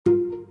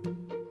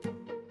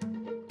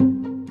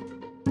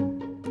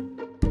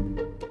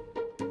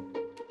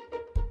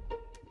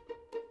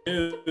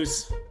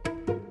news.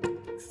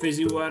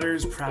 Fizzy water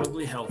is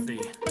probably healthy.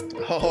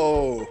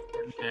 Oh,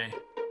 Okay.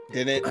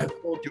 did it? I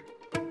pulled,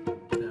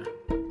 yeah.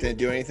 Did it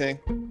do anything?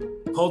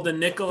 Pulled the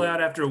nickel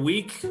out after a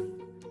week.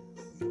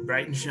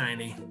 Bright and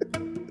shiny.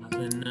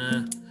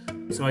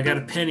 Nothing. So I got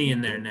a penny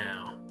in there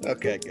now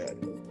Okay, good.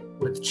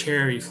 with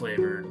cherry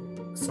flavored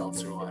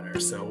seltzer water.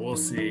 So we'll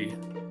see.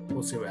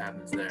 We'll see what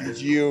happens there. Did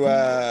you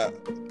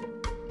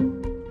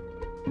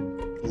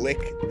lick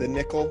the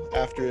nickel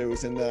after it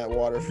was in that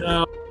water?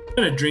 No, I'm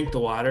gonna drink the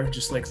water,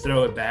 just like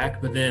throw it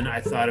back. But then I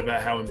thought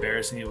about how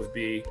embarrassing it would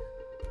be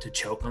to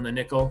choke on the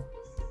nickel,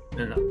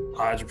 and the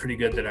odds are pretty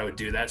good that I would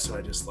do that. So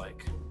I just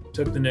like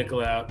took the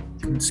nickel out,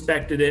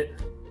 inspected it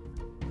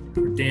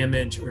for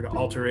damage or to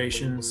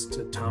alterations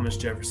to Thomas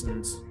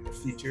Jefferson's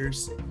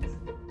features.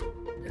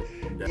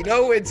 And, You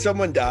know when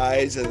someone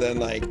dies and then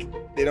like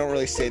they don't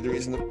really say the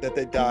reason that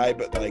they died,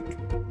 but like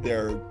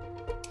their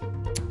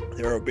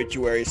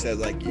obituary says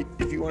like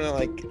if you want to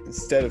like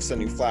instead of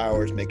sending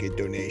flowers, make a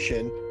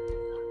donation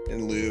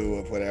in lieu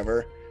of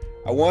whatever.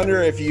 I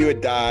wonder if you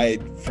had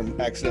died from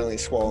accidentally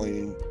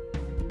swallowing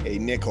a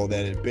nickel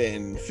that had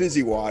been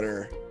fizzy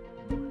water.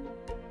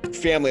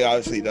 Family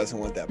obviously doesn't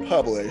want that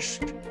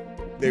published.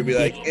 They'd be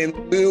like, in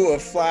lieu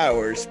of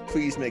flowers,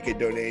 please make a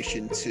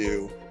donation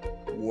to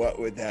what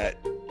would that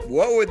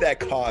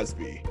cause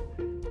be?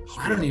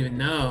 I don't even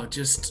know.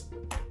 Just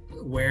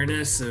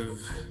awareness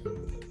of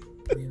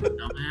being a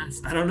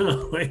dumbass. I don't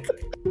know. Like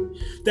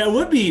that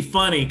would be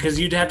funny because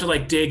you'd have to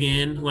like dig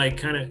in, like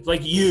kind of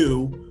like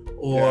you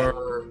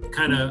or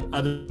kind of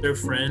other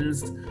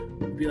friends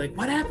would be like,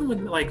 what happened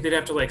with like they'd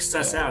have to like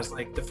suss out. It's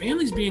like the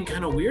family's being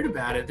kind of weird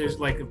about it. There's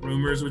like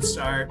rumors would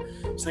start.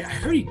 It's like I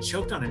heard he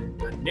choked on a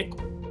nickel.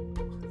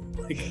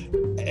 Like,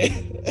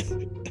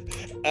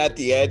 at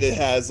the end, it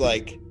has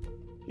like,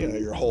 you know,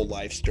 your whole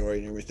life story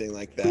and everything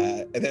like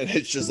that. And then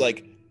it's just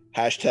like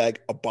hashtag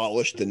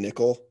abolish the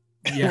nickel.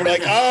 yeah. We're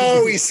like,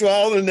 oh, he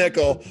swallowed a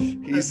nickel.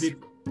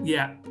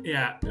 Yeah.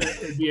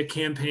 It'd be a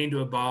campaign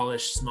to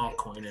abolish small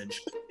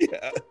coinage.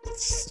 Yeah.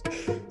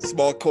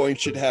 Small coins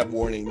should have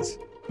warnings.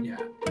 Yeah,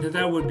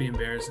 that would be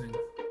embarrassing.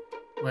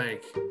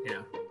 Like,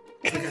 yeah.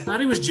 Like, I thought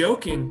he was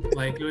joking.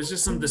 Like, it was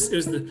just it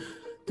was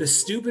the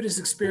stupidest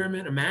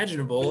experiment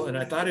imaginable, and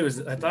I thought it was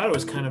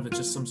kind of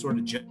just some sort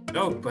of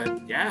joke.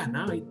 But yeah,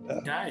 no, he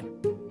died.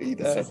 He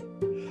died.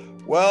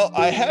 Well,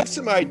 I have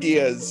some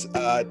ideas.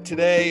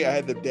 Today I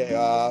had the day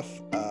off.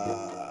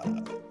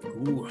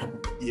 Ooh.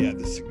 Yeah,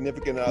 the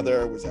significant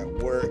other was at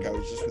work. I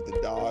was just with the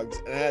dogs,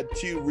 and I had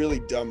two really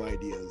dumb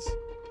ideas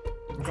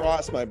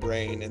cross my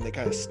brain, and they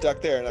kind of stuck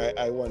there, and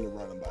I wanted to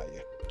run them by you.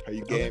 Are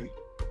you game? Okay.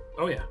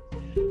 Oh yeah.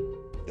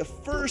 The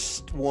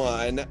first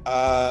one,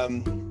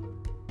 to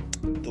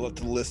let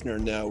the listener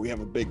know, we have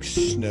a big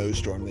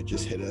snowstorm that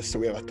just hit us, so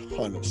we have a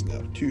ton of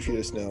snow. 2 feet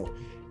of snow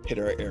hit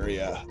our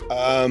area.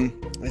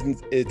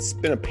 It's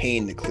been a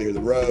pain to clear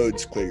the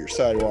roads, clear your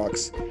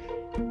sidewalks,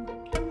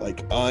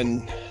 like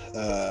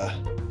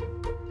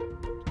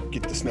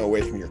get the snow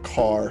away from your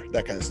car,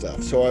 that kind of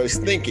stuff. So I was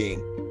thinking,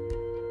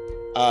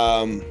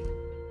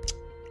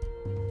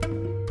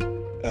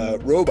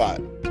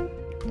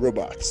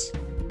 robots,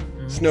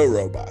 snow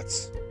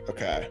robots.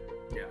 Okay.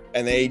 Yeah.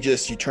 And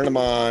you turn them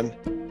on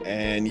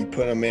and you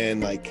put them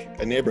in like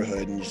a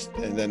neighborhood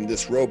and then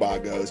this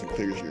robot goes and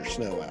clears your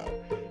snow out.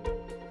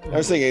 I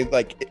was thinking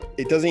like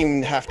it doesn't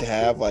even have to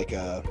have like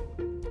a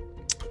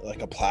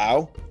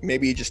plow.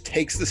 Maybe it just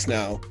takes the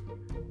snow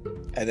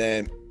and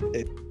then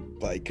it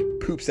like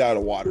poops out a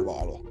water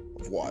bottle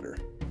of water.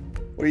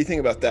 What do you think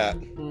about that?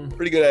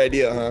 Pretty good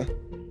idea, huh?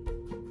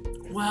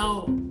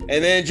 Well, and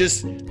then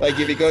just like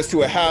if it goes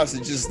to a house,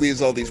 it just leaves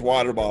all these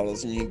water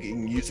bottles, and you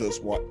can use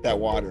that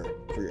water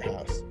for your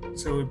house.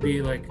 so it would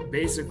be like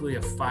basically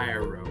a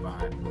fire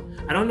robot.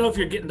 I don't know if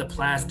you're getting the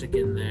plastic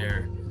in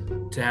there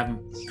to have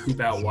them poop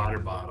out water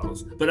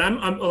bottles, but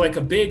I'm like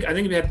I think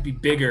it'd have to be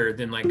bigger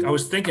than like I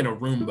was thinking a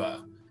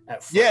Roomba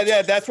at first.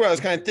 Yeah, that's what I was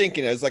kind of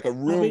thinking. It was like a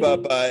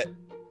Roomba, but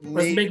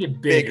let's make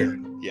it bigger.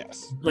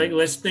 Yes. Like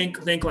let's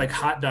think like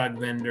hot dog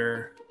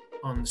vendor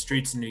on the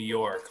streets of New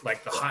York,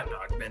 like the hot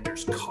dog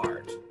vendor's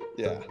cart.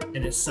 Yeah.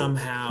 And it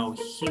somehow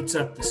heats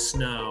up the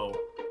snow.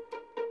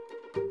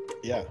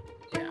 Yeah.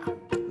 Yeah.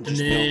 And Just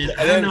then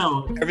melts. I don't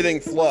know. Everything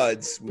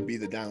floods would be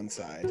the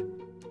downside.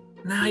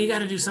 No, you got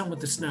to do something with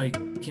the snow. You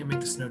can't make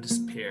the snow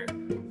disappear.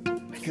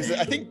 Because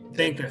I think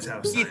that's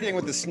how. The key thing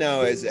with the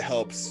snow is it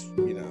helps,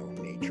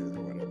 nature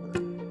or whatever.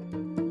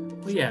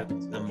 Well, yeah,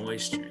 the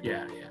moisture.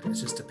 Yeah.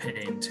 It's just a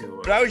pain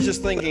to. But I was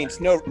just thinking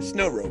snow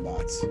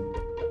robots.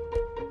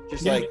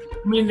 Just yeah, like.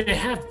 I mean, they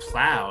have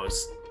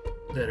plows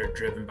that are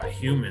driven by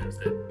humans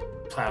that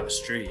plow the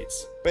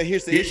streets. But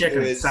here's the issue: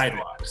 is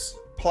sidewalks.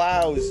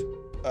 Plows,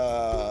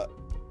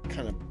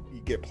 kind of you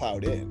get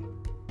plowed in.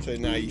 So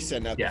now you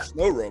send out the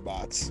snow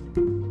robots.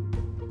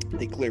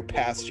 They clear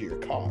paths to your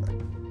car,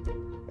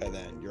 and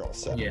then you're all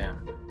set. Yeah,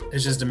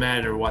 it's just a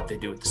matter of what they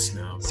do with the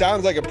snow.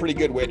 Sounds like a pretty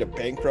good way to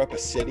bankrupt a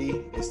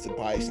city is to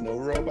buy snow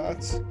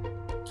robots.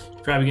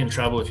 You'd probably get in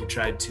trouble if you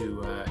tried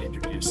to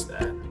introduce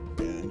that.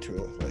 Yeah,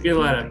 into it. Get a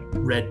lot of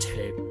red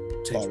tape.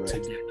 to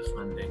get the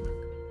funding.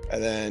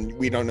 And then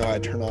we don't know how to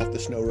turn off the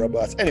snow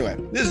robots. Anyway,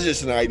 this is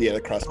just an idea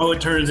that crossed. Oh, it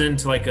turns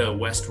into like a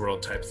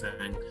Westworld type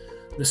thing.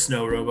 The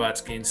snow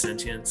robots gain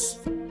sentience.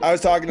 I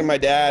was talking to my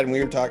dad, and we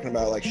were talking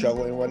about like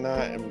shoveling and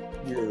whatnot, and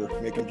we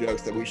were making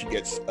jokes that we should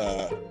get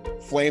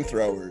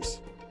flamethrowers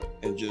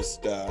and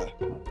just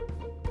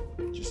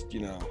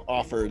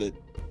offer to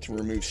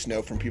remove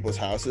snow from people's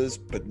houses,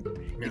 but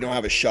you don't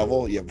have a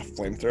shovel, you have a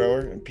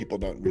flamethrower, and people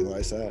don't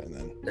realize that. And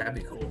then that'd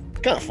be cool.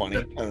 Kind of funny.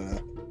 I don't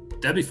know.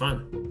 That'd be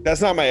fun.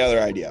 That's not my other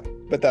idea,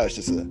 but that was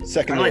just a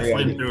secondary. I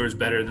like flamethrowers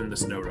better than the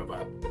snow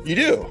robot. You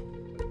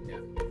do? Yeah.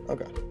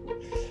 Okay.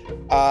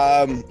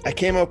 I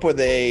came up with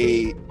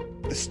the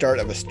start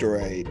of a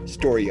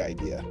story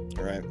idea.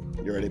 All right,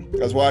 you ready?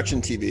 I was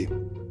watching TV.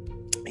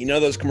 You know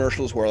those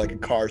commercials where like a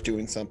car's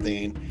doing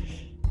something,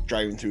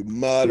 driving through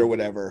mud or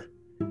whatever,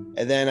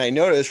 and then I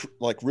noticed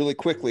like really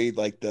quickly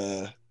like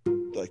the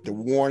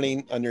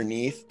warning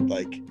underneath,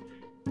 like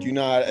do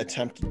not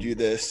attempt to do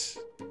this,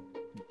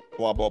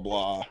 blah blah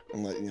blah,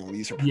 and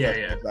these are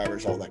professional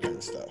drivers, all that kind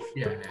of stuff.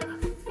 Yeah.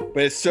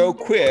 But it's so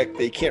quick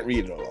they can't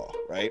read it all,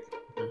 right?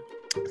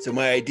 So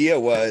my idea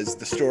was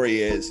the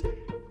story is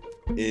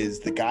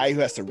the guy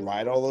who has to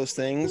write all those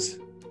things,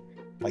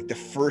 like the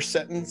first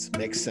sentence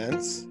makes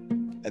sense,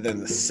 and then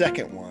the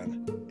second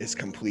one is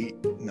complete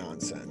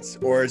nonsense.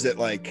 Or is it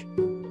like,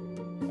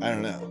 I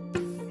don't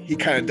know, he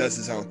kind of does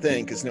his own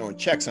thing because no one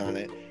checks on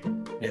it.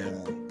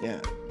 Yeah.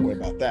 What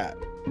about that?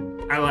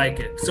 I like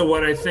it. So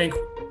what I think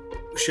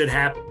should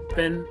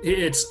happen,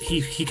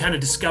 he kind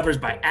of discovers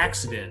by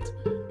accident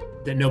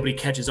that nobody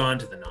catches on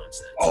to the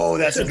nonsense. Oh,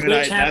 that's a good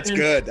idea. That's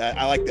good.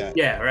 I like that.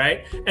 Yeah,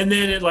 right. And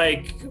then it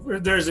like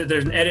there's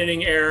an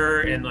editing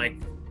error and like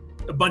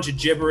a bunch of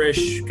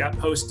gibberish got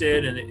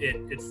posted and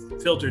it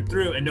filtered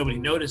through and nobody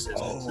notices it.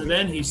 So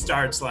then he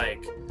starts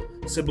like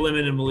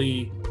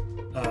subliminally,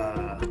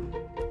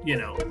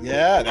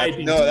 Yeah,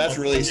 that's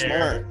really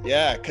smart.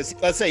 Yeah, because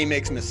let's say he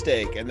makes a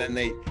mistake and then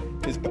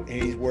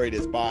he's worried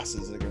his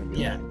bosses are going to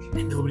be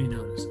and nobody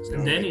notices.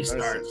 And then he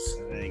starts.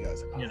 And then he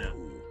goes,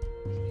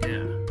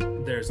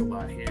 there's a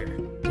lot here.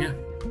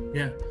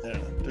 Yeah. I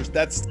don't know. There's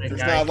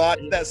not a lot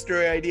to that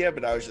story idea,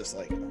 but I was just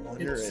like, I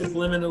wonder if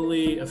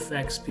subliminally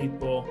affects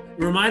people.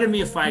 It reminded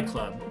me of Fight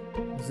Club.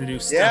 They do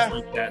stuff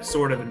like that,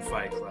 sort of in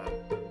Fight Club.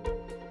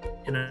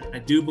 And I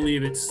do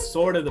believe it's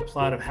sort of the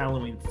plot of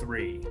Halloween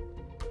 3.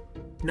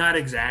 Not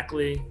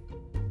exactly.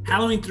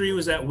 Halloween 3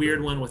 was that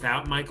weird one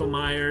without Michael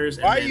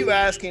Myers. Why are you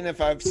asking if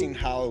I've seen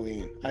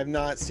Halloween? I've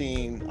not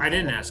seen. I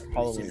didn't ask if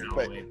Halloween, you've seen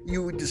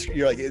Halloween. But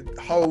you're like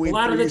Halloween. A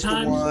lot of the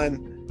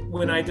time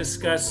when I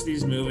discuss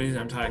these movies,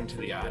 I'm talking to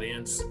the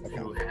audience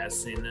who has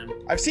seen them.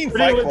 I've seen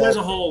Fight Club. There's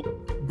a whole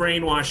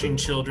brainwashing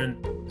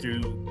children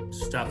through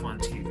stuff on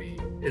TV.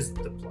 Is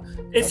the plot.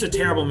 It's a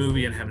terrible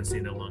movie and haven't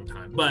seen it in a long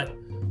time. But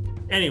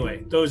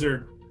anyway, those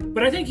are.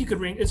 But I think you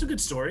could it's a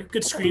good story,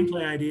 good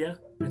screenplay idea.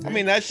 I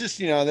mean, that's just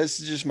this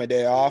is just my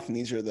day off, and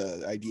these are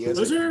the ideas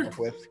I came up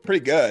with.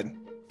 Pretty good.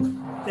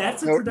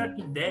 That's a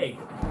productive day.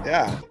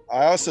 Yeah,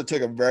 I also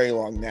took a very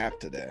long nap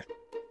today.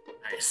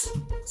 Nice.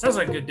 Sounds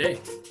like a good day.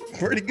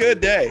 Pretty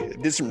good day.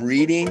 Did some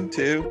reading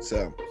too.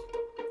 So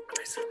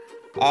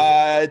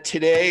nice.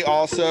 Today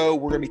also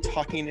we're gonna be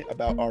talking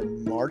about our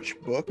March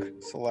book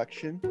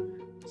selection.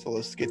 So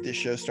let's get this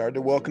show started.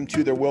 Welcome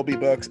to There Will Be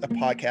Books, a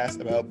podcast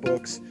about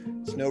books,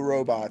 snow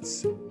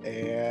robots,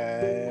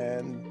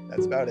 and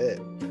that's about it.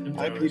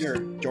 I'm Peter,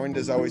 joined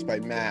as always by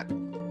Matt.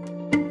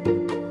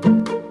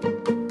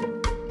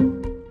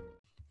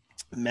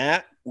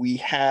 Matt, we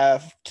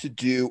have to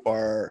do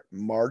our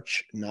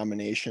March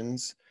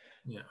nominations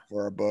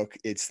for our book.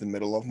 It's the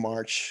middle of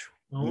March.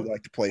 We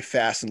like to play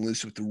fast and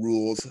loose with the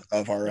rules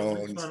of our own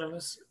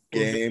games.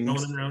 Going in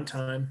their own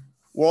time.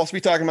 We'll also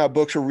be talking about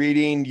books we're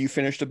reading. You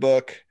finished a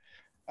book.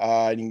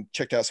 And you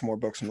checked out some more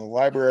books in the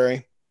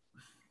library.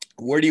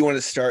 Where do you want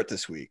to start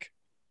this week?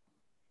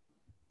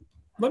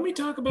 Let me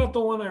talk about the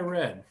one I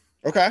read.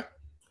 Okay.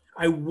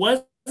 I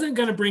wasn't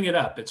going to bring it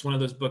up. It's one of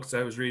those books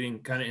I was reading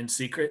kind of in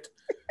secret.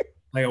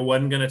 Like I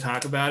wasn't going to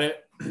talk about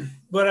it.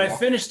 But I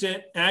finished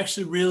it.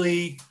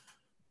 Actually,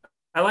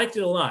 I liked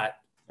it a lot.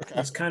 Okay.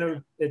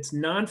 It's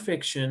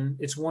nonfiction.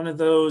 It's one of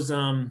those,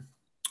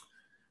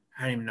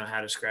 I don't even know how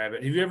to describe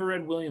it. Have you ever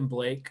read William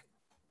Blake?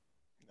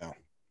 No.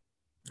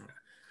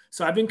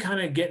 So I've been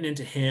kind of getting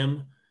into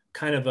him,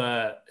 kind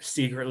of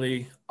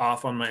secretly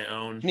off on my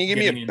own. Can you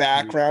give me a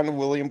background of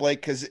William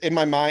Blake? Because in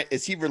my mind,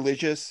 is he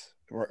religious?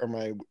 Or am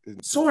I?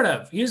 Sort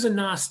of. He's a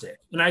Gnostic.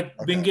 And I've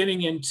been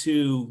getting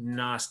into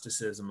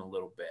Gnosticism a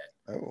little bit.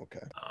 Oh,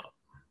 okay.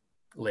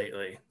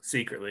 Lately,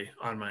 secretly,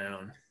 on my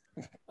own.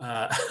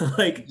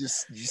 You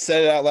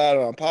said it out loud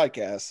on a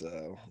podcast.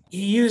 So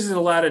he uses a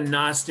lot of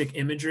Gnostic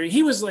imagery.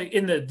 He was like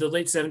in the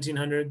late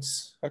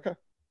 1700s. Okay.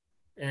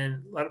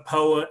 And a lot of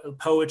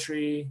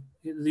poetry.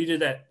 He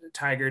did that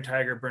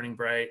Tiger Burning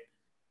Bright.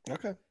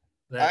 Okay.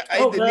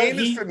 The name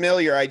is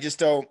familiar.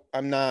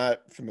 I'm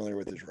not familiar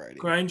with his writing.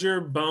 Grind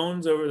your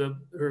bones or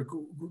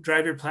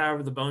drive your plow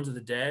over the bones of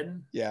the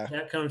dead. Yeah.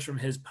 That comes from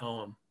his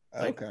poem.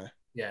 Okay.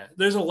 Yeah,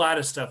 there's a lot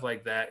of stuff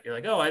like that. You're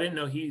like, oh, I didn't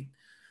know he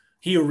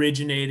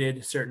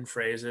originated certain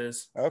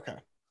phrases. Okay.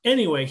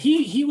 Anyway,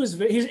 he's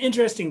an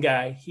interesting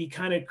guy. He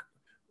kind of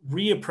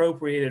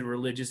reappropriated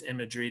religious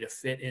imagery to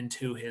fit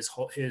into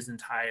his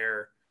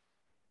entire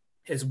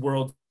his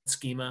world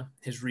schema,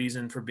 his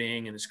reason for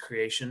being, and his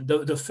creation.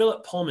 The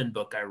Philip Pullman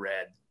book I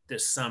read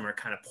this summer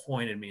kind of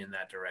pointed me in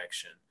that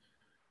direction.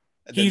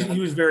 He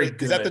was very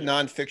Is that the good.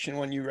 nonfiction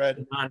one you read?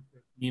 The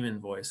non-demon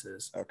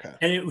voices, Okay.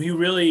 and he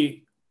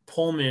really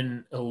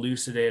Pullman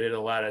elucidated a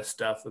lot of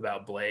stuff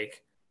about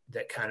Blake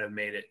that kind of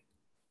made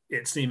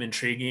it seem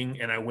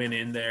intriguing, and I went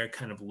in there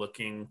kind of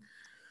looking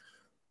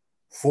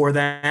for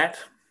that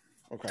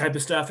type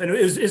of stuff, and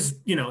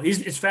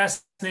it's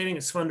fascinating.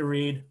 It's fun to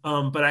read.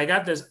 But I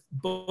got this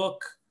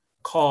book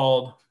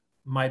called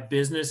 "My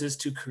Business Is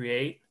to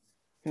Create,"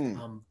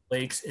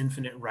 Blake's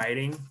Infinite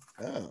Writing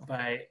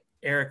by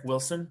Eric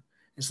Wilson.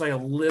 It's like a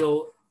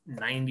little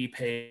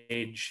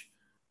 90-page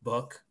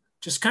book,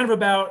 just kind of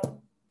about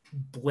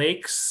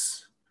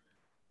Blake's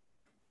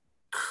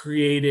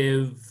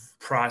creative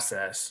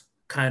process,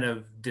 kind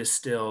of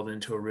distilled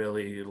into a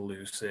really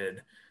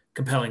lucid,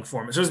 compelling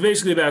form. So it's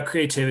basically about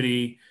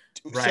creativity,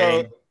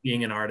 writing,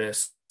 being an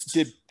artist.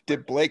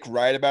 Did Blake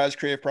write about his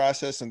creative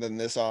process, and then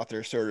this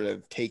author sort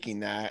of taking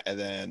that and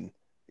then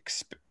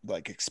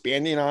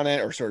expanding on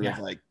it, or sort of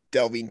like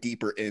delving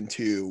deeper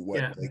into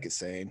what Blake is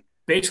saying?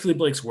 Basically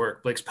Blake's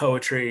work, Blake's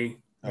poetry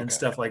and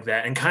stuff like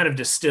that, and kind of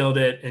distilled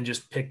it and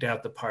just picked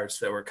out the parts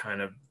that were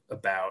kind of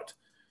about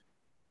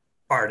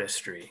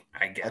artistry,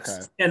 I guess.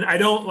 Okay. And I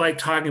don't like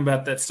talking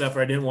about that stuff,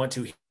 or I didn't want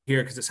to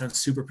here because it sounds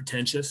super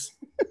pretentious,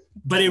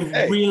 but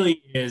it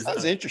really is.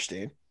 That's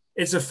interesting.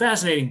 It's a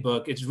fascinating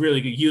book. It's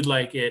really good. You'd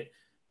like it.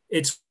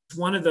 It's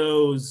one of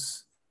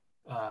those,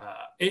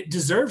 it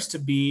deserves to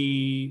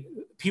be,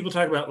 people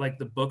talk about like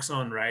the books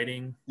on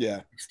writing.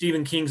 Yeah.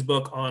 Stephen King's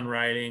book on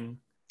writing,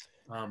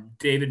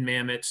 David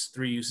Mamet's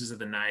 3 Uses of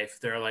the Knife.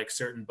 There are like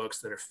certain books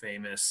that are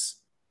famous.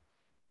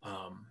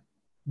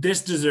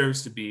 This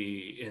deserves to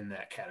be in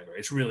that category.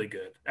 It's really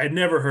good. I'd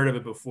never heard of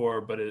it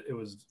before, but it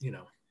was,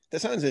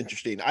 That sounds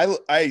interesting.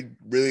 I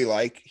really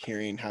like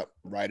hearing how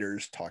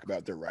writers talk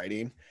about their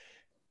writing.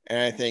 And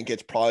I think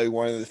it's probably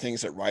one of the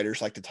things that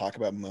writers like to talk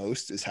about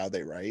most is how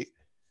they write.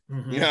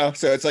 Mm-hmm.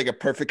 So it's like a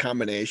perfect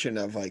combination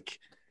of like,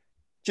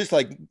 just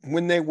like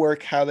when they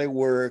work, how they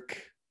work.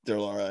 They're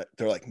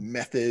like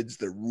methods,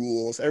 the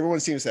rules.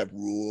 Everyone seems to have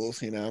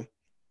rules, yeah,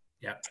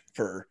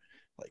 for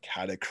like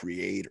how to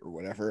create or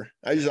whatever.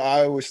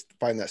 I always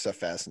find that stuff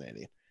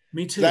fascinating.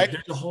 Me too.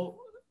 There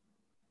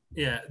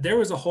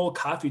was a whole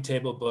coffee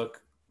table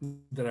book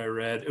that I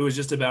read. It was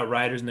just about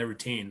writers and their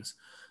routines.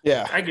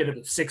 Yeah. I get up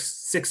at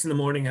 6 in the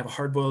morning, have a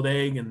hard-boiled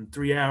egg and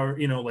 3 hour,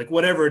 like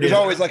whatever it is. There's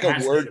always like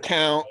a word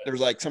count. There's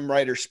like some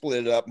writers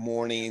split it up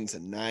mornings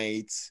and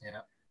nights.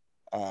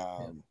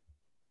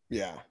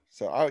 Yeah.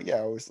 So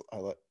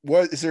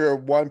what is there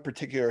one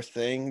particular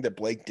thing that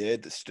Blake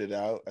did that stood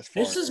out as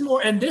far? This is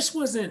more, and this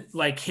wasn't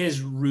like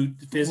his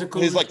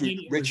physical his like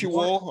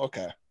ritual.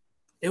 Okay.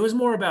 It was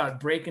more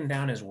about breaking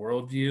down his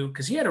worldview,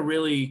 because he had a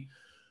really,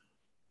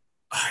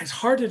 it's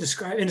hard to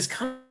describe, and it's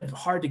kind of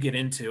hard to get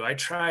into. I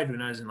tried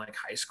when I was in like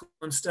high school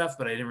and stuff,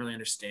 but I didn't really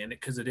understand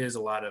it because it is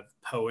a lot of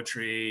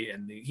poetry,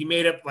 and he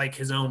made up like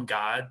his own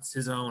gods,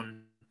 his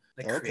own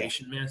like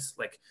creation myths,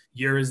 like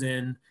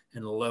Urizen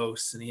and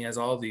Los, and he has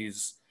all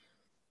these,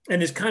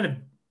 and it's kind of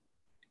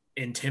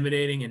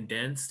intimidating and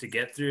dense to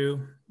get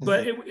through.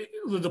 But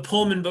the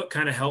Pullman book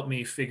kind of helped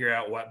me figure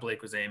out what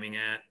Blake was aiming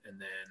at, and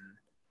then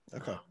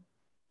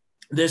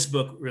this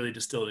book really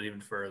distilled it even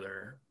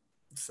further.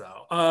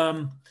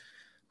 So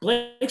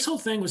Blake's whole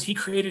thing was he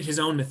created his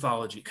own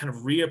mythology, kind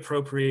of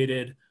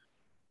reappropriated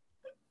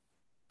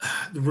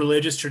the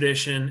religious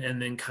tradition,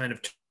 and then kind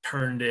of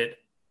turned it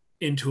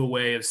into a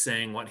way of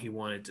saying what he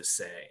wanted to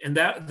say. And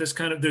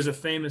there's a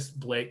famous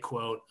Blake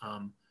quote,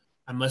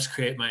 I must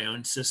create my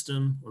own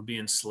system or be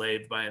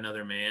enslaved by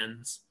another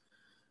man's.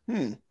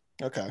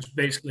 Okay. Which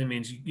basically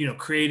means,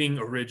 creating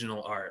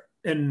original art.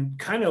 And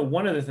kind of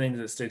one of the things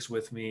that sticks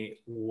with me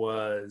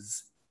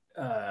was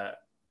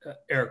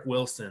Eric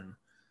Wilson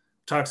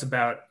talks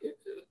about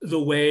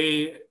the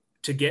way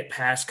to get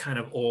past kind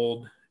of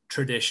old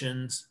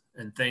traditions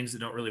and things that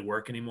don't really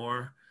work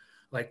anymore.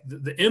 Like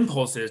the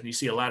impulse is, and you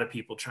see a lot of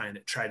people try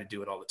to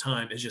do it all the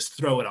time, is just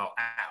throw it all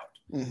out.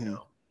 Mm-hmm.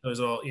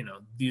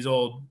 These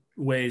old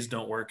ways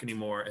don't work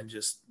anymore, and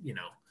just,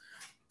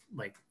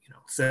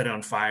 set it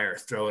on fire,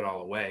 throw it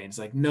all away. And it's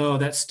like, no,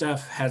 that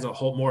stuff has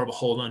more of a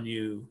hold on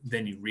you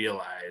than you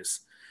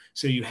realize.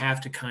 So you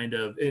have to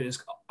it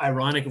is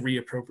ironic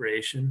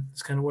reappropriation.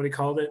 It's kind of what he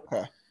called it.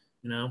 Okay.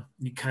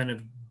 You kind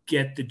of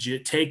get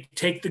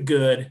take the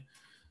good,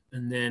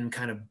 and then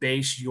kind of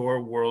base your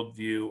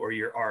worldview or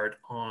your art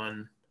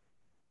on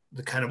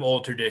the kind of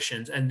old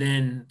traditions, and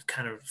then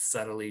kind of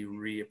subtly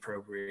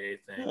reappropriate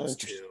things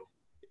too.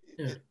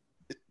 Yeah.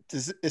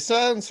 It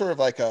sounds sort of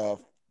like a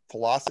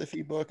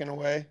philosophy book in a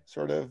way,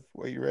 sort of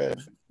what you read.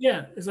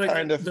 Yeah, it's like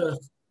kind of the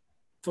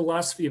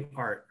philosophy of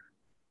art.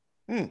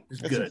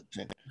 It's That's good.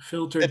 interesting.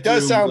 Filtered It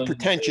does through sound William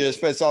pretentious,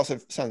 Shakespeare. but it also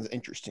sounds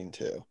interesting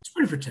too. It's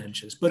pretty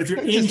pretentious, but if you're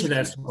It's just, into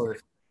that sort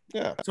of,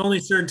 yeah. it's only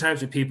certain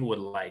types of people would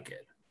like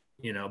it,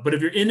 But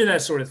if you're into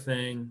that sort of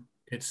thing,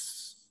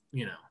 it's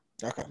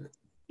Okay.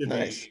 should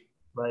Nice. be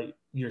right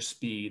your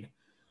speed.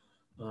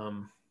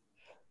 Yeah,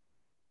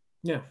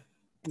 yeah.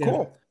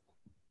 Cool.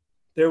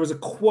 There was a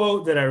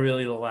quote that I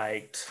really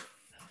liked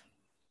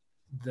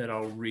that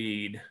I'll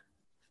read.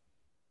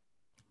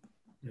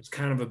 It's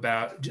kind of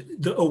about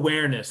the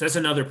awareness. That's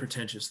another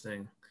pretentious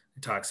thing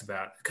it talks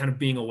about, kind of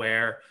being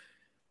aware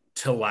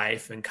to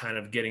life and kind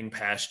of getting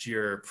past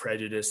your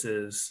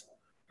prejudices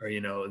or,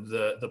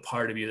 the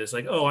part of you that's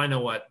like, oh, I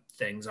know what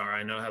things are.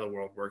 I know how the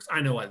world works.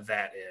 I know what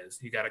that is.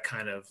 You got to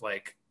kind of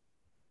like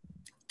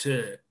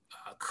to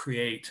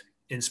create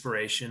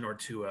inspiration or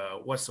to,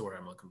 what's the word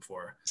I'm looking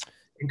for?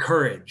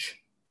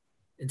 Encourage,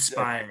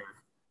 inspire,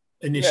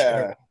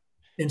 Yeah.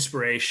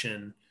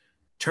 inspiration,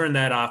 turn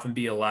that off and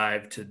be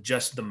alive to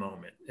just the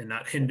moment and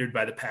not hindered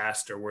by the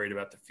past or worried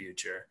about the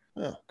future.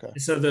 Oh, okay.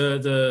 So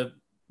the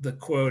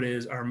quote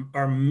is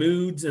our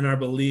moods and our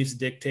beliefs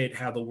dictate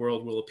how the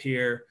world will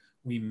appear.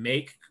 We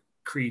make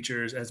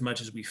creatures as much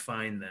as we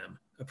find them.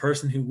 A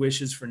person who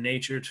wishes for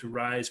nature to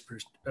rise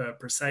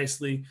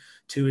precisely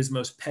to his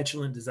most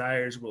petulant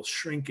desires will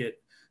shrink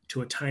it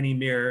to a tiny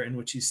mirror in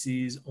which he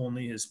sees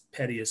only his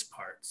pettiest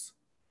parts.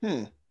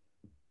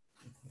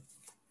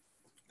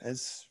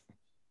 That's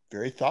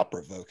very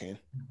thought-provoking.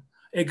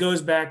 It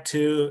goes back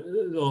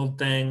to the old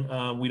thing.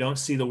 We don't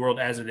see the world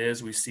as it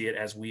is. We see it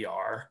as we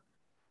are.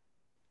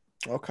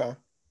 Okay.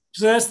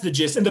 So that's the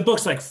gist. And the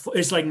book's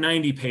it's like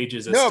 90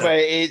 pages of stuff. But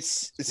it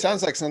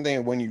sounds like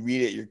something when you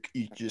read it,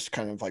 you just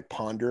kind of like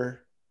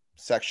ponder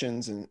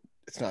sections, and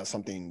it's not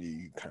something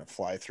you kind of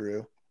fly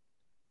through.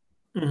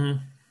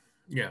 Mm-hmm.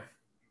 Yeah.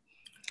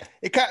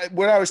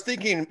 What I was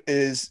thinking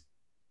is,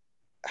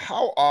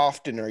 how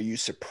often are you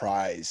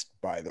surprised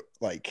by you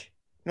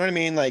know what I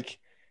mean? Like,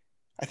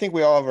 I think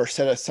we all have our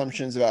set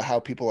assumptions about how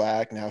people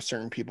act and how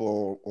certain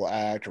people will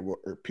act, or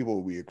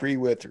people we agree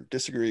with or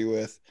disagree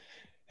with.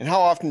 And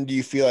how often do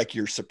you feel like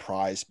you're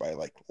surprised by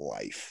like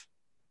life?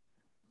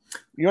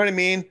 You know what I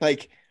mean?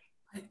 Like,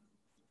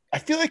 I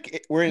feel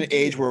like we're in an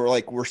age where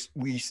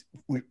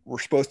we're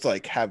supposed to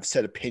like have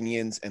set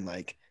opinions and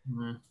like,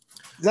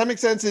 does that make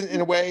sense in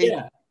a way?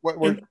 Yeah.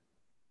 But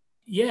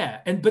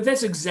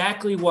that's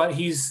exactly what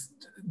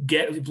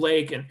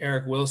Blake and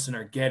Eric Wilson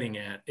are getting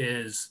at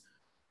is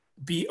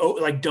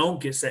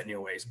don't get set in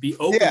your ways. Be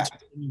open to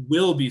it, and you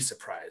will be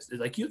surprised.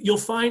 Like you'll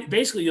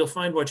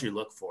find what you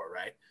look for,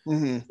 right?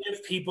 Mm-hmm.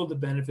 Give people the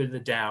benefit of the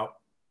doubt,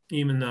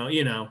 even though,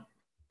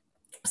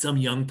 some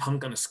young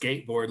punk on a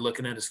skateboard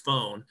looking at his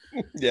phone.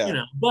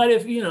 Yeah. But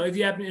if you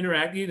happen to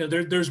interact,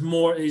 there's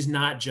more. He's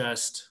not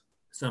just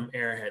some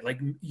airhead.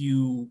 Like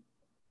you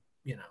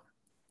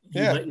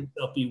let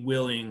yourself be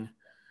willing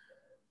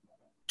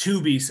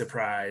to be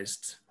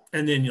surprised,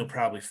 and then you'll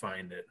probably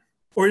find it.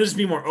 Or just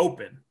be more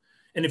open.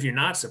 And if you're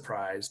not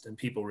surprised, and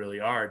people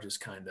really are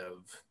just kind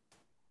of,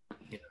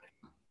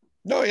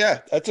 No,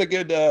 yeah, that's a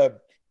good,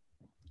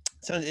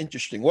 sounds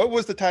interesting. What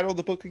was the title of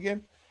the book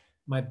again?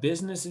 My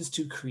business is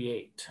to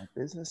create. My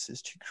business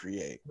is to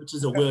create. Which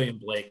is a William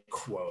Blake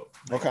quote.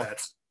 Okay.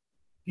 That's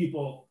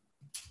people.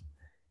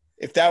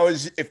 If that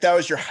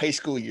was your high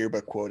school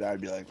yearbook quote, I'd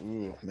be like,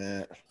 ooh,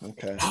 man.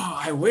 Okay. Oh,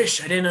 I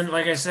wish I didn't,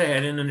 like I say, I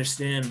didn't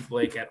understand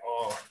Blake at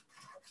all.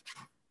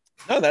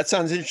 No, that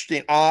sounds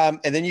interesting. And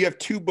then you have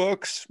 2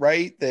 books,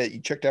 right, that you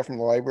checked out from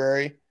the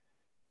library.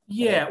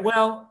 Yeah,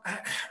 well,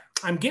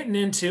 I'm getting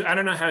into, I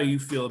don't know how you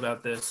feel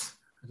about this,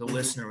 the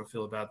listener will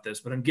feel about this,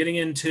 but I'm getting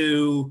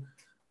into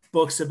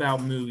books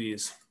about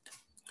movies.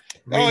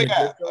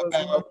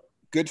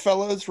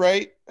 Goodfellas,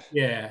 right?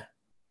 Yeah.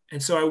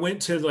 And so I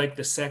went to like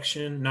the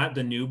section, not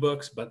the new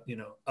books, but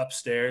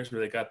upstairs where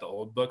they got the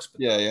old books,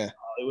 but the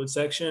Hollywood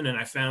section, and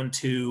I found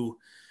two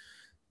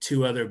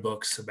other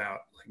books about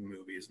like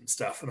movies and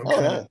stuff. And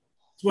it's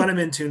what I'm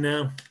into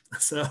now.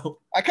 So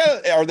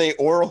are they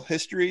oral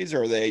histories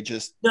or are they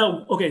just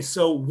no? Okay,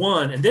 so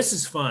one, and this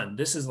is fun.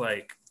 This is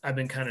like I've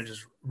been kind of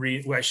just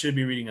I should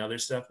be reading other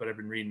stuff, but I've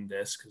been reading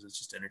this because it's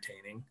just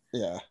entertaining.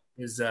 Yeah.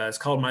 It's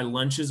called My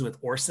Lunches with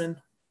Orson.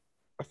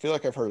 I feel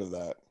like I've heard of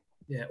that.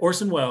 Yeah,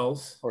 Orson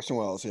Welles. Orson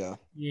Welles, yeah.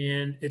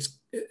 And it's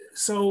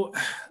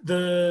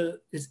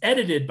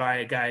edited by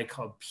a guy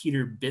called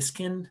Peter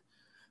Biskind.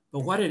 But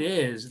what it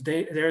is,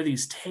 there are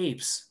these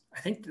tapes. I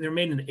think they're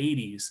made in the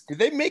 80s. Did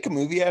they make a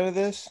movie out of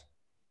this?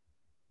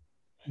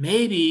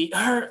 Maybe.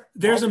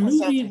 There's a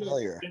movie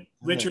that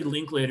Richard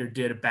Linklater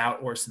did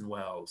about Orson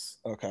Welles.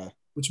 Okay.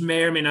 Which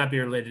may or may not be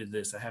related to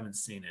this. I haven't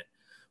seen it.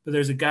 But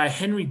there's a guy,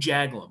 Henry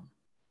Jaglom,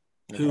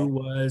 who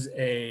was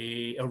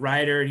a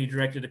writer, and he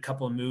directed a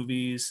couple of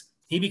movies.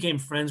 He became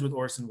friends with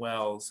Orson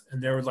Welles,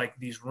 and there were like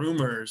these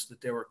rumors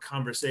that there were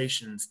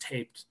conversations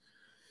taped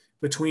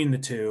between the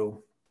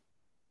two,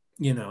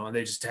 and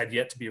they just had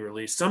yet to be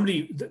released.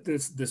 Somebody,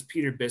 this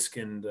Peter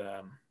Biskind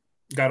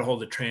got a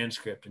hold of the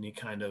transcript, and he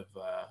kind of,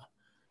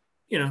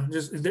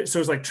 so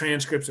it's like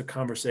transcripts of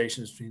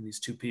conversations between these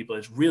two people.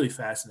 It's really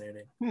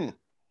fascinating.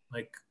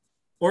 Like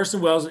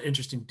Orson Welles is an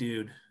interesting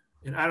dude.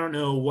 And I don't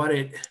know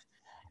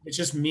it's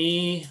just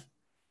me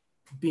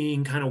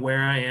being kind of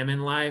where I am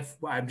in life.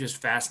 I'm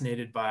just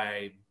fascinated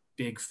by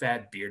big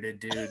fat bearded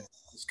dude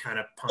just kind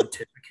of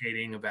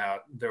pontificating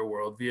about their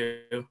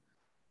worldview.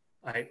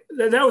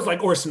 That was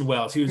like Orson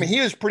Welles. He I was mean,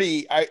 he was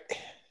pretty. I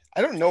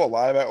don't know a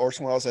lot about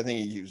Orson Welles. I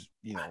think he was,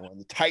 one of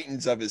the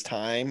titans of his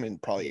time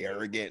and probably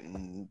arrogant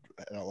and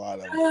a lot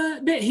of.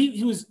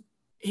 He was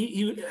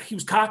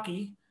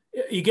cocky.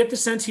 You get the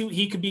sense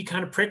he could be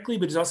kind of prickly,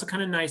 but he's also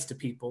kind of nice to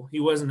people. He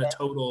wasn't a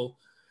total,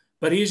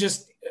 but he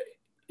was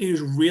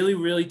really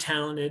really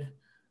talented.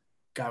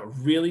 Got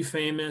really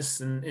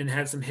famous and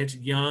had some hits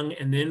young,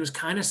 and then was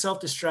kind of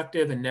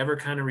self-destructive and never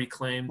kind of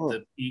reclaimed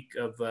the peak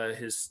of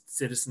his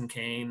Citizen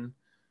Kane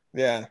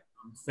Yeah.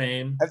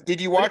 fame.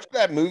 Did you watch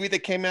that movie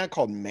that came out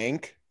called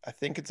Mank? I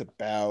think it's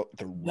about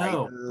the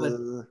writer.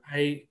 No,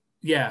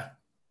 but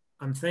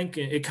I'm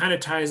thinking it kind of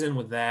ties in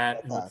with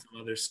that and with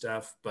some other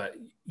stuff. But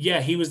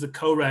yeah, he was the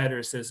co-writer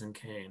of Citizen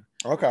Kane.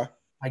 Okay.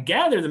 I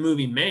gather the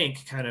movie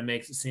Mank kind of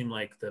makes it seem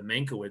like the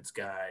Mankiewicz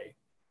guy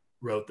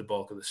wrote the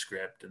bulk of the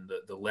script, and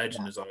the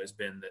legend has always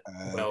been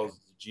that Wells is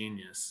a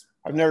genius.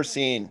 I've never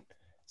seen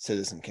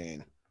Citizen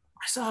Kane.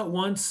 I saw it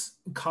once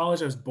in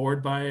college. I was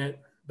bored by it,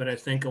 but I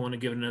think I want to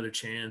give it another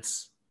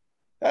chance.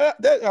 I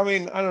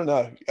mean, I don't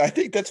know. I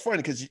think that's funny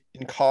because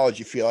in college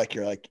you feel like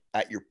you're like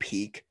at your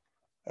peak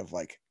of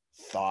like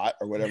thought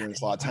or whatever.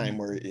 There's a lot of time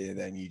where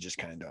then you just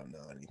kind of don't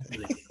know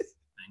anything.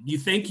 You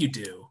think you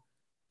do,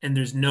 and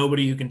there's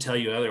nobody who can tell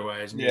you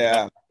otherwise.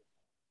 Yeah.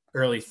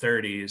 Early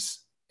 30s,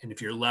 and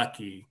if you're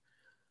lucky,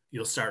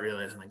 you'll start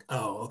realizing like,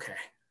 oh, okay.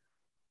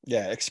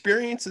 Yeah,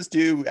 experiences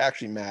do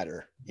actually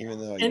matter, even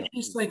though. And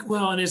it's like,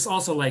 well, and it's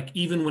also like,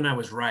 even when I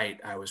was right,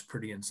 I was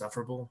pretty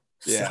insufferable.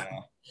 Yeah.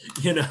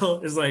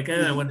 So, it's like,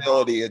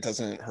 it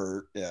doesn't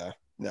hurt. Yeah,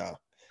 no.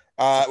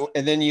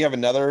 And then you have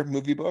another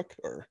movie book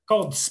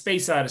called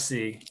Space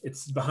Odyssey.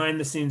 It's behind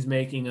the scenes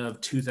making of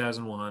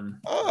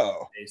 2001.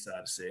 Oh, Space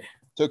Odyssey.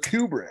 So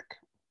Kubrick,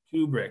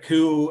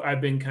 who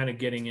I've been kind of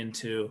getting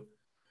into.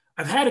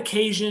 I've had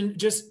occasion,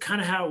 just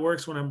kind of how it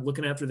works when I'm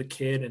looking after the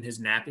kid and his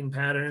napping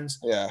patterns.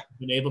 Yeah. I've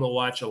been able to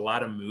watch a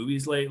lot of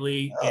movies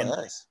lately in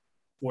nice.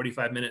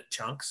 45-minute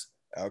chunks.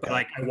 Okay. But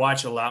like I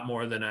watch a lot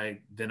more than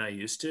I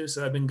used to.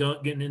 So I've been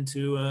getting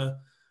into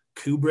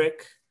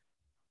Kubrick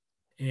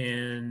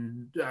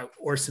and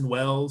Orson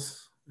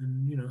Welles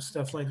and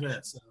stuff like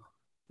that. So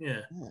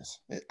yeah. Nice.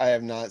 I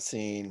have not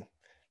seen. I'm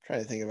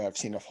trying to think if I've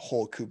seen a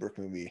whole Kubrick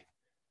movie.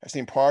 I've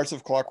seen parts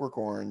of Clockwork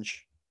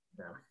Orange.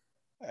 Yeah.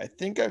 I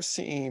think I've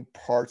seen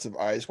parts of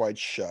Eyes Wide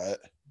Shut.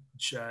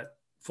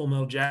 Full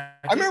Metal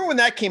Jacket. I remember when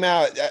that came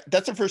out.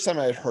 That's the first time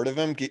I had heard of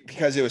him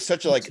because it was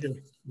such a like.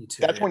 Me too,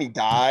 that's when he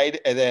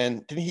died, and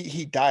then didn't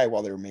he died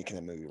while they were making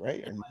the movie, right?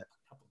 A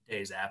couple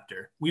days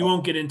after. We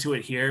won't get into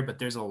it here, but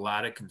there's a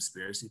lot of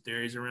conspiracy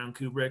theories around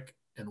Kubrick,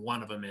 and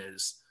one of them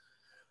is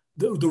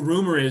the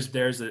rumor is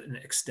there's an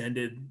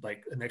extended,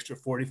 like an extra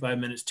 45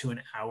 minutes to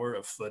an hour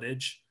of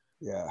footage.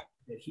 Yeah.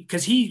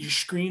 Because he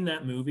screened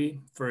that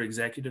movie for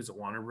executives at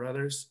Warner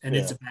Brothers, and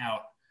it's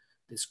about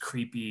this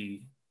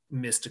creepy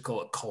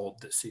mystical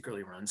occult that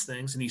secretly runs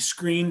things, and he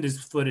screened his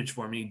footage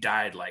for him, and he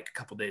died like a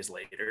couple days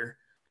later.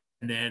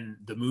 And then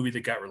the movie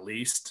that got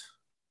released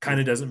kind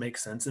of doesn't make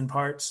sense in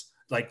parts.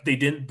 Like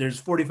there's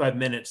 45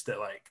 minutes that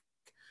like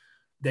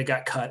they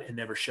got cut and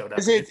never showed up.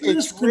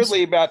 It's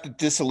really about the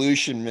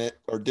disillusionment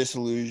or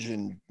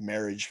disillusioned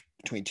marriage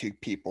between two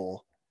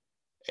people,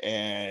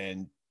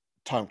 and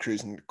Tom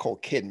Cruise and Nicole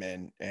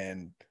Kidman,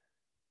 and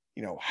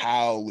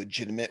how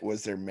legitimate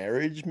was their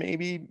marriage,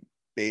 maybe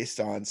based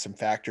on some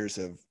factors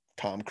of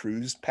Tom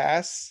Cruise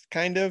past,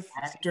 kind of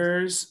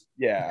actors.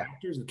 Yeah,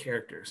 actors and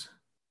characters.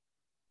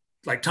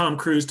 Like Tom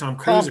Cruise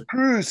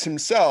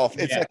himself.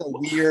 It's like a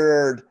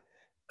weird.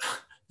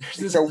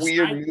 It's a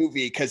weird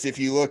movie because if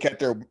you look at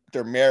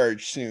their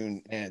marriage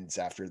soon ends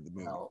after the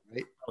movie,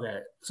 right? Okay,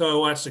 so I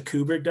watched a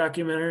Kubrick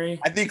documentary.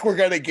 I think we're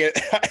gonna get.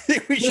 I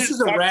think we should. This is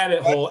a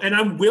rabbit hole, and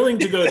I'm willing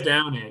to go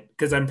down it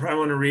because I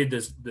want to read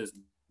this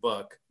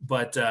book.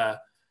 But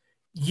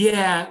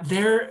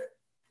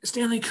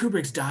Stanley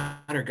Kubrick's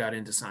daughter got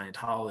into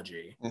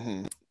Scientology,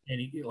 and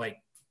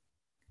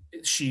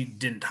she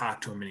didn't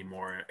talk to him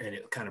anymore, and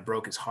it kind of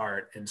broke his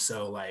heart. And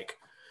so like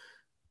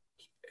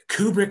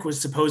Kubrick was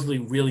supposedly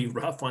really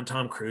rough on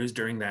Tom Cruise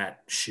during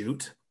that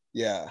shoot.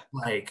 Yeah.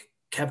 Like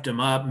kept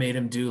him up, made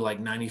him do like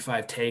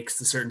 95 takes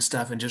to certain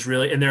stuff, and just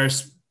really, and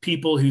there's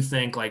people who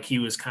think like he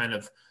was kind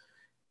of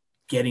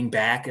getting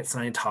back at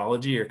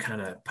Scientology or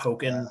kind of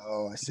poking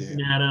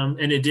at him.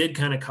 And it did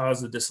kind of cause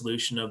the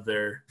dissolution of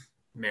their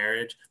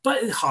marriage.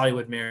 But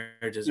Hollywood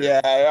marriages.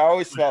 I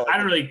always felt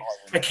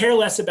I care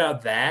less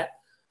about that.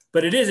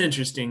 But it is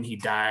interesting. He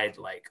died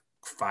like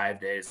 5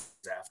 days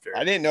after.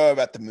 I didn't know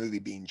about the movie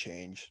being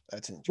changed.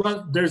 That's interesting.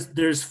 Well,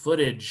 there's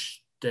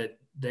footage that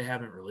they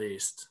haven't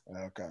released.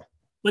 Okay.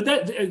 But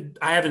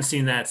I haven't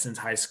seen that since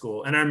high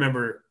school, and I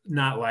remember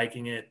not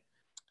liking it.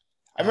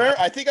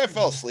 I think I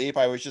fell asleep.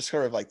 I was just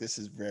sort of like, this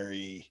is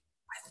very.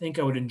 I think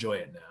I would enjoy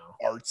it now.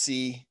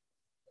 Artsy,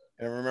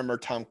 And I remember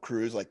Tom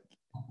Cruise like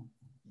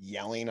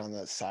yelling on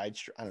the side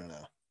street. I don't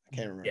know. I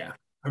can't remember. Yeah,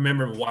 I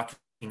remember him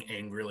walking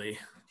angrily.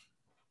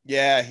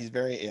 Yeah, he's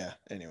very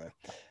Anyway,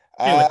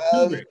 Anyway,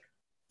 Kubrick.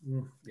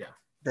 Yeah.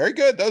 Very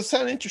good. Those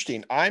sound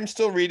interesting. I'm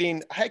still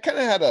reading. I kind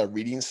of had a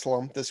reading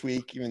slump this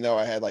week, even though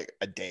I had like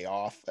a day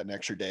off, an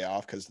extra day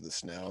off because of the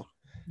snow.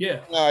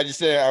 Yeah. No, I just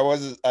did. I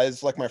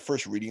was like my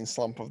first reading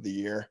slump of the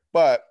year.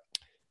 But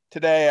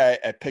today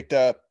I picked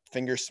up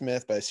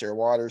Fingersmith by Sarah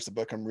Waters, the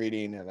book I'm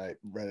reading, and I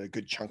read a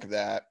good chunk of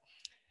that.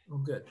 Oh,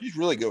 good. She's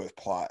really good with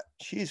plot.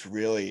 It's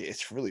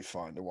really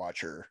fun to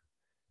watch her.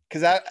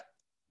 Because I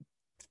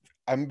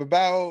have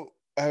about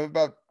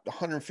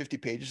 150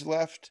 pages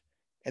left,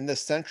 and the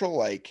central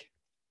like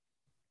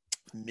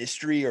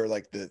mystery or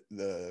like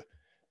the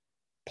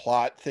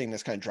plot thing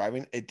that's kind of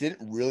driving it didn't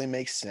really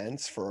make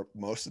sense for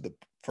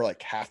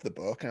like half the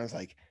book. And I was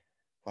like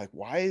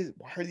why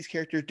are these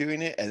characters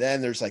doing it? And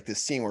then there's like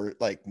this scene where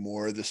like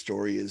more of the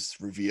story is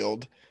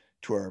revealed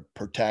to our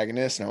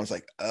protagonist, and I was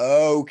like,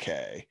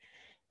 okay.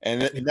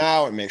 And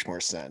now it makes more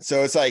sense.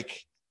 So it's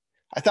like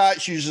I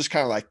thought she was just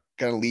kind of like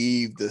gonna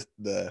leave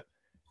the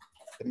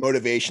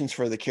motivations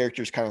for the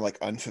characters kind of like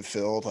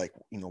unfulfilled, like,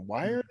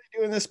 why are they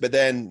doing this? But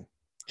then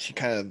she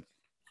kind of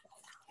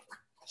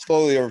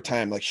slowly over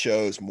time like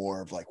shows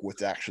more of like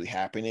what's actually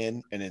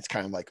happening, and it's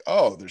kind of like,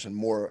 oh, there's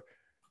more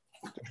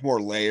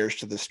layers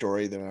to the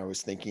story than I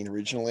was thinking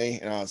originally.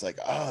 And I was like,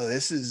 oh,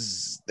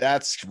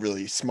 that's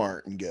really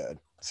smart and good.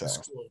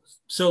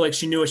 So like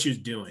she knew what she was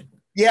doing.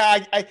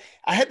 Yeah, I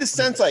had the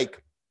sense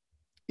like,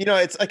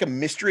 it's like a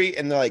mystery,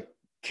 and the like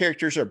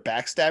characters are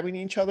backstabbing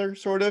each other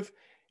sort of,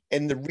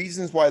 and the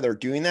reasons why they're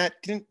doing that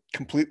didn't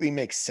completely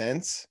make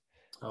sense.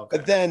 Okay.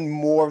 But then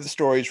more of the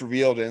story is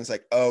revealed, and it's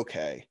like,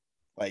 okay,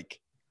 like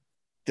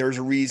there's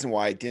a reason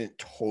why it didn't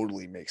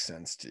totally make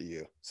sense to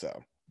you.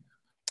 So,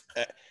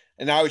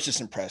 and I was just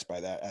impressed by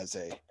that as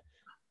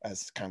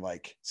kind of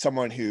like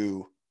someone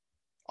who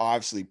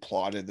obviously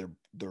plotted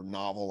their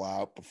novel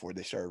out before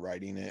they started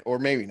writing it, or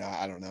maybe not,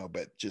 I don't know,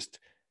 but just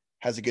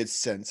has a good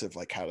sense of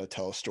like how to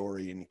tell a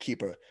story and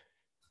keep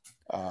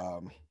I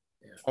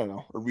don't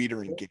know, a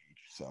reader engaged.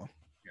 So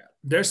yeah,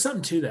 there's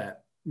something to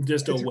that.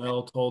 Just a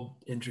well-told,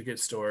 intricate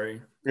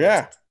story.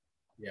 Yeah.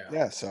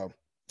 So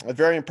I'm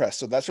very impressed.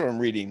 So that's what I'm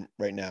reading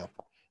right now,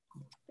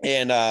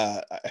 and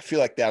I feel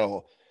like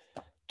that'll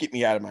get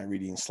me out of my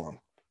reading slump.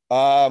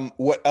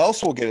 What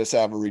else will get us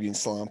out of a reading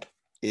slump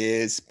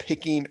is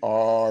picking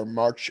our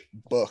March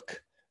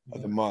book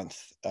of the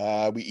month.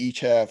 We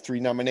each have 3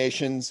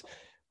 nominations.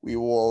 We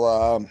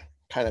will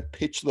kind of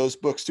pitch those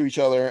books to each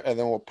other, and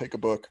then we'll pick a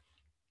book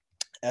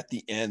at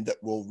the end that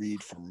we'll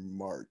read from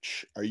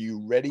March. Are you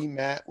ready,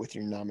 Matt, with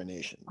your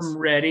nominations? I'm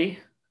ready.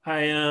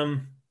 I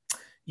am.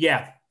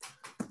 Yeah.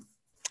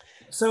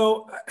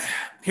 So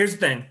here's the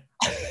thing.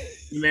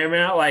 You may or may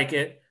not like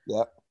it.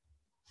 Yep.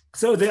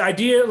 So the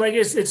idea, like,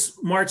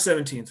 it's March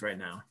 17th right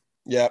now.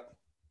 Yep.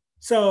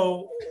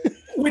 So,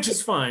 which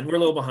is fine. We're a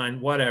little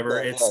behind. Whatever.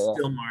 It's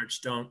still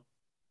March. Don't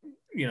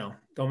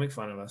make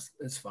fun of us.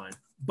 It's fine.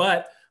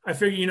 But I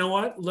figure, you know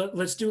what?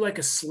 Let's do like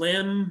a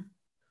slim,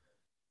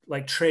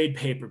 like trade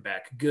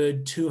paperback,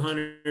 good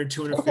 200,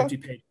 250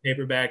 page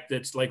paperback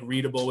that's like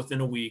readable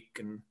within a week,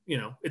 and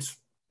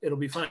it'll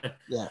be fine.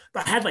 Yeah.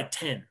 But I had like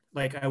 10.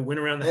 Like I went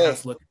around the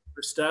house looking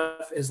for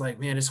stuff. It's like,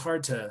 man, it's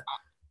hard to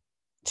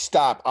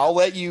stop. I'll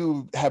let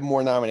you have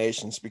more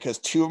nominations because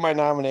 2 of my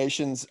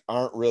nominations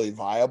aren't really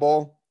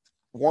viable.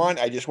 One,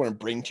 I just want to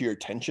bring to your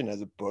attention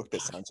as a book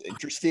that sounds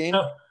interesting.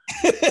 Oh.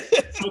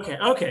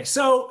 Okay.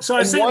 So I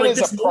was saying, one like,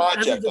 is a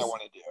project I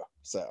want to do.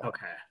 So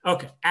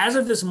okay. As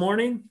of this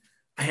morning,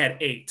 I had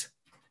 8,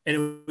 and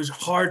it was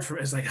hard for.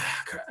 It's like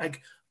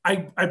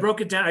I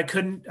broke it down. I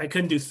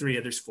couldn't do 3.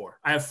 There's 4.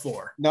 I have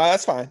 4. No,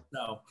 that's fine.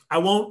 No, I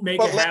won't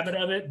make a habit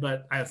of it,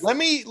 but I have 4.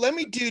 Let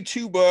me do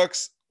 2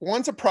 books.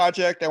 One's a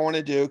project I want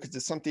to do because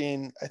it's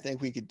something I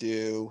think we could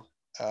do,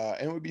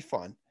 and it would be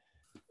fun.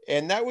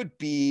 And that would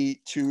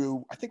be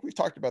I think we've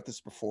talked about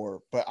this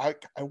before, but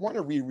I want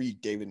to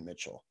reread David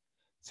Mitchell.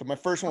 So my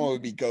first one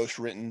would be Ghost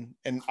Written,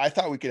 and I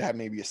thought we could have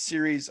maybe a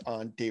series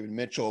on David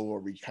Mitchell where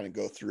we kind of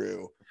go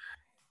through.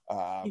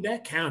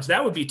 That counts.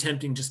 That would be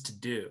tempting just to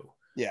do.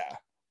 Yeah.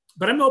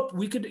 But I'm open.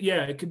 We could,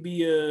 it could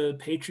be a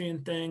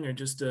Patreon thing or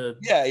just a.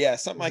 Yeah,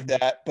 something like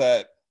that.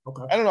 But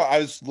okay. I don't know. I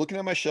was looking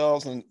at my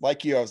shelves, and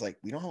like you, I was like,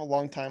 we don't have a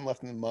long time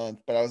left in the month.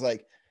 But I was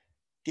like,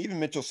 David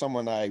Mitchell,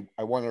 someone I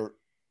want to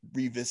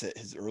revisit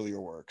his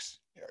earlier works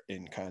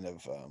in kind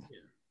of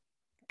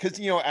because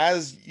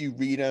as you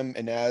read him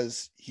and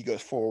as he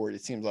goes forward,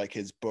 it seems like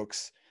his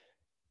books,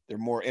 they're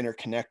more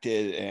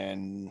interconnected,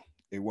 and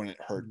it wouldn't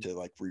hurt to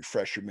like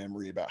refresh your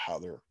memory about how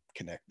they're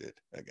connected,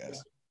 I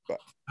guess. But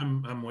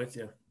I'm with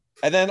you.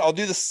 And then I'll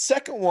do the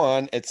second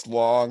one. It's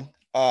long.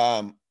 So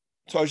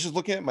I was just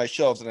looking at my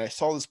shelves and I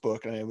saw this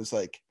book and I was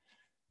like,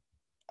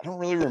 I don't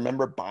really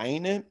remember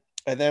buying it.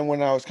 And then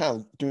when I was kind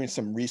of doing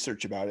some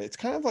research about it, it's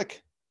kind of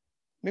like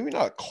maybe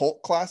not a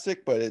cult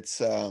classic, but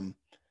it's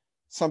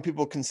some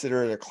people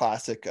consider it a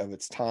classic of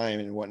its time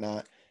and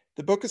whatnot.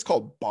 The book is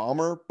called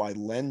Bomber by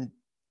Len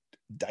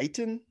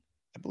Deighton.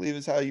 I believe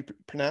is how you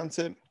pronounce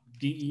it.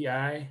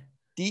 DEI.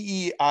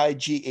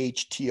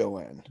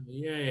 Deighton.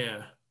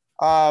 Yeah.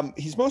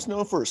 He's most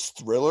known for his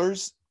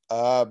thrillers.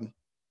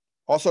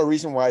 Also, a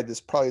reason why this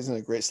probably isn't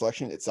a great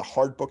selection. It's a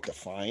hard book to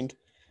find.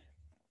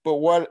 But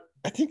what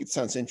I think it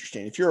sounds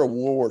interesting. If you're a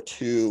World War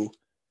II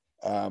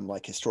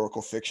like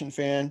historical fiction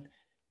fan,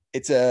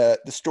 it's the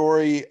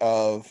story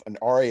of an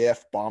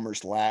RAF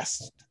bomber's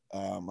last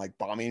like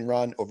bombing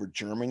run over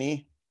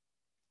Germany,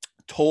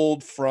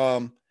 told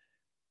from,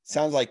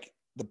 sounds like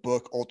the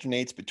book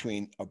alternates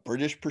between a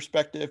British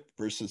perspective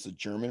versus a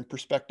German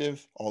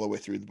perspective all the way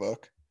through the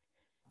book.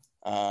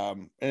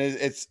 And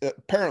it's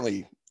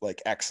apparently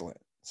like excellent.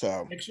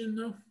 So Fiction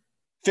though?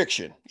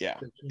 Fiction, yeah.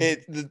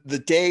 Fiction. The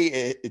day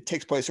it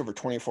takes place over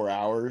 24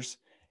 hours,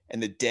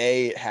 and the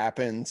day it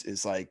happens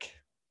is like,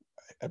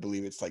 I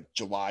believe it's like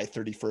July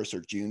 31st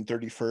or June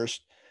 31st,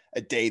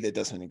 a day that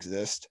doesn't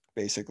exist,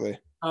 basically.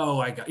 Oh,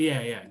 I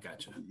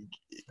gotcha.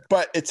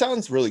 But it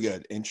sounds really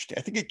good, interesting.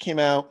 I think it came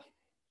out,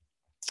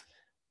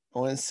 I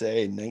want to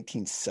say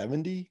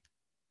 1970.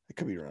 I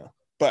could be wrong,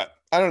 but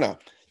I don't know.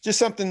 Just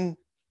something.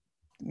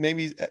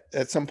 Maybe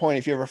at some point,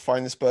 if you ever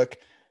find this book,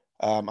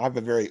 I have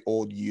a very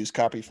old used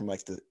copy from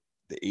like the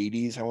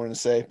 80s, I want to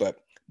say, but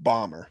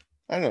Bomber.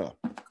 I don't know.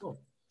 Cool.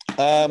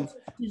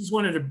 You just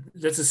wanted to,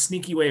 that's a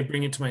sneaky way of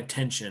bringing it to my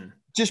attention.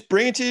 Just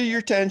bring it to your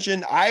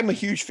attention. I'm a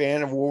huge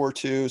fan of World War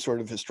II,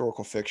 sort of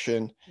historical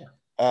fiction. Yeah.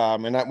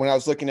 And when I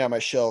was looking at my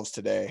shelves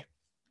today,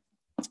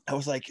 I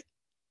was like,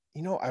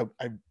 I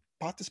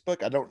bought this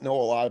book. I don't know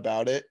a lot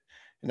about it.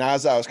 And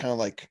as I was kind of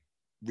like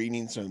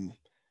reading some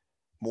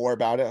more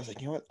about it, I was like,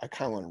 you know what? I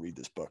kind of want to read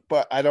this book,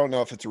 but I don't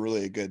know if it's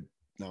really a good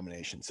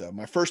nomination. So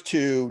my first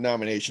two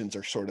nominations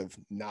are sort of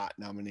not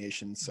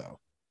nominations. So,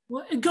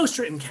 well,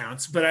 Ghostwritten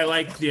counts, but I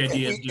like the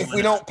idea. If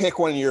we don't pick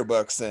one of your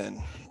books,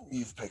 then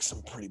you've picked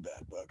some pretty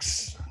bad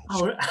books.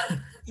 Oh.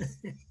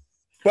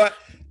 But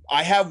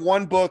I have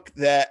one book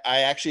that I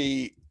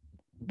actually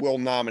will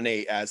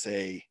nominate as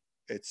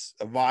it's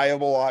a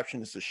viable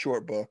option. It's a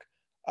short book.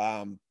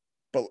 But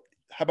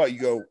how about you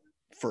go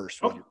first?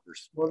 Oh,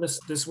 well,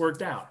 this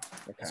worked out.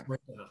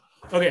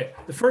 Okay.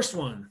 The first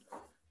one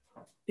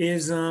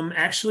is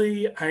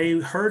actually, I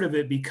heard of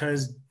it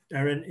because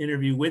I read an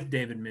interview with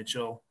David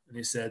Mitchell, and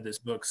he said this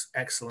book's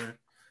excellent.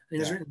 I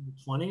think it's written in the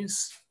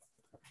 20s.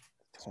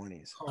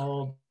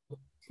 Called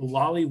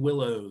Lolly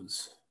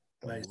Willows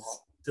by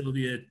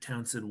Sylvia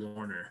Townsend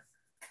Warner.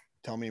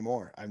 Tell me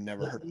more. I've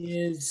never heard of it.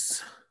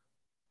 Is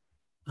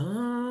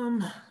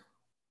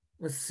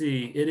let's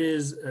see. It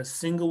is a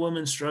single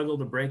woman's struggle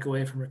to break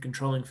away from her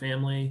controlling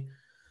family,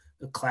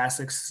 a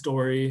classic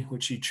story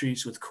which she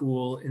treats with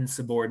cool,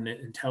 insubordinate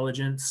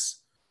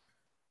intelligence,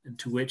 and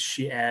to which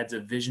she adds a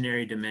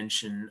visionary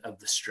dimension of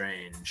the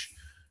strange.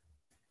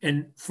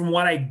 And from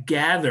what I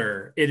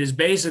gather, it is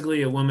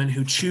basically a woman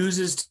who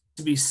chooses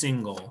to be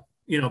single,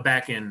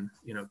 back in,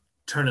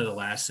 turn of the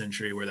last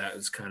century, where that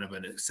was kind of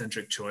an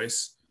eccentric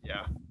choice.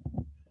 Yeah.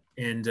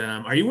 And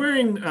are you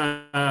wearing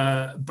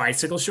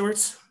bicycle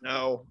shorts?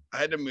 No, I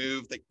had to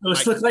move.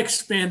 Those look like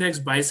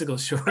spandex bicycle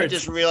shorts. I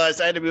just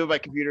realized I had to move my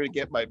computer to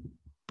get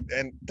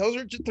and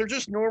they're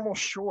just normal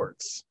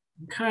shorts.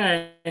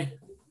 Okay.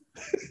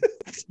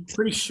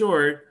 Pretty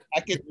short.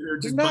 I'm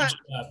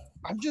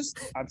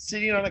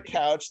sitting on a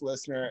couch,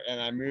 listener,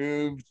 and I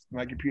moved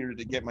my computer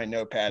to get my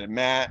notepad. And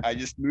Matt, I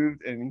just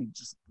moved and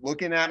just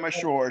looking at my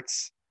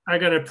shorts. I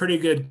got a pretty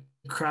good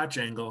crotch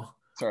angle.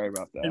 Sorry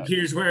about that. And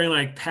Peter's wearing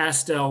like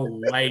pastel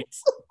white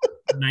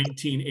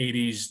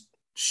 1980s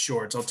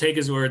shorts. I'll take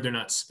his word, they're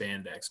not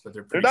spandex, but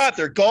they're not.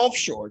 They're golf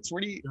shorts.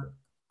 What do you?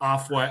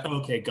 Off-white.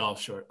 Okay,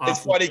 golf short.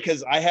 It's funny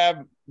because I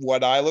have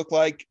what I look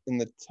like in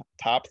the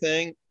top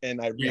thing, and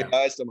I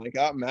realized I'm like,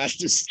 oh, Matt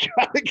just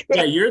got to go.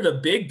 Yeah, you're the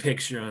big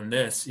picture on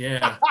this.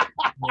 Yeah.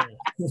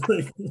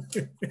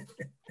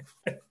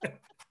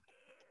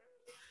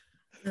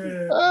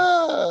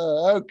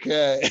 Oh,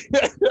 okay.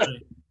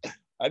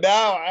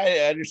 Now I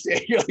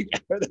understand. You're like,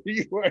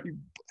 you wearing?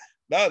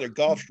 No, they're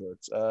golf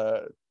shorts.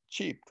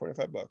 Cheap,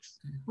 $25.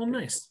 Oh,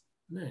 nice.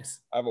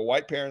 I have a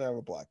white pair and I have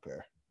a black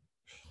pair.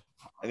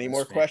 Any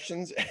more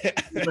questions?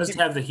 You must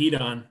have the heat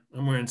on.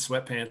 I'm wearing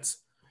sweatpants.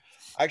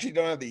 I actually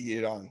don't have the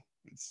heat on.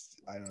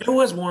 I don't know. It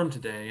was warm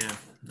today, yeah.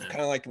 I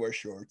kind of like to wear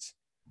shorts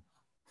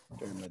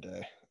during the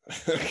day.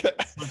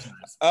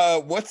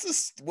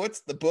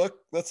 What's the book?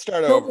 Let's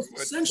start over.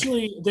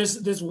 Essentially,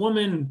 this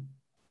woman,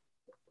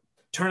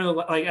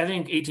 I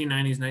think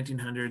 1890s,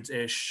 1900s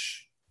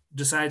ish,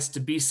 decides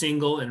to be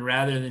single, and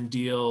rather than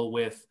deal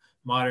with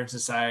modern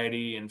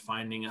society and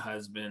finding a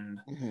husband,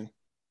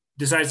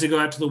 decides to go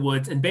out to the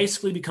woods and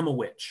basically become a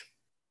witch.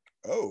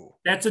 Oh,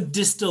 that's a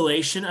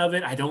distillation of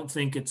it. I don't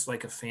think it's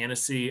like a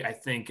fantasy. I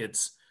think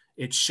it's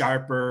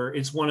sharper.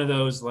 It's one of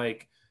those,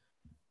 like,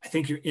 I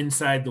think you're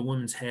inside the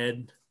woman's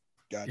head.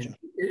 Gotcha. And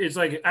it's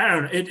like, I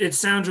don't know. It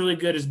sounds really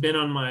good. It's been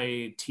on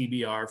my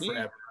TBR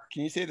forever.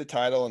 Can you say the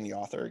title and the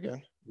author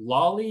again?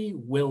 Lolly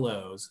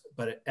Willows,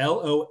 but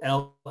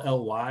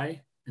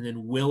Lolly, and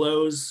then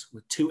Willows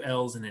with 2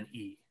 L's and an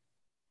E.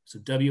 So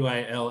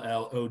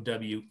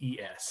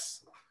Willowes.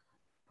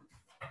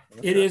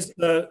 It is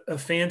a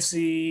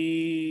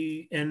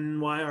fancy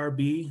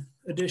NYRB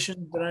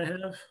edition that I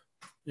have.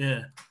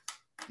 Yeah.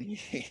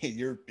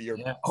 you're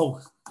Yeah. Oh,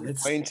 you're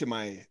playing to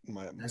my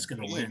that's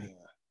gonna game win. here.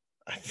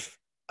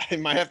 I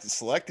might have to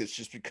select this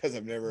just because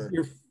I've never.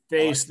 Your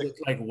face looks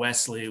like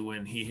Wesley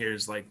when he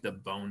hears like the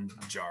bone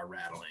jar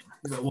rattling.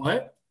 He's like,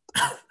 what?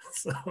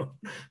 So, like,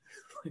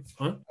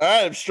 huh? All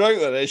right, I'm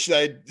struggling.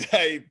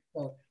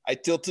 I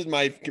tilted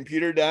my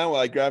computer down while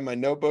I grabbed my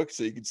notebook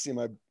so you could see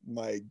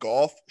my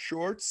golf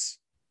shorts.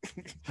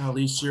 At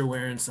least you're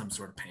wearing some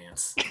sort of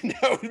pants.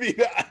 That would be.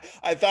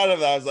 I thought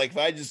of that. I was like, if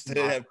I just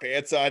didn't have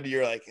pants on,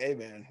 you're like, hey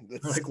man,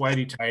 Like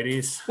whitey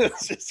tighties.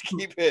 let's just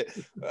keep it.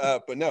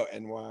 But no,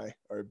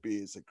 NYRB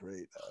is a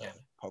great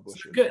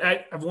publisher. Good.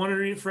 I've wanted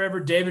to read it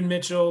forever. David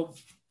Mitchell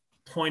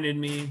pointed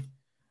me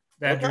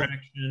that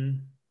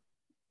direction.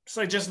 It's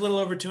like just a little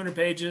over 200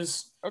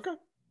 pages. Okay.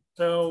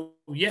 So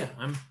yeah,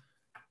 I'm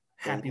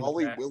happy with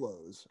Holly that.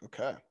 Willows.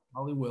 Okay.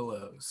 Holly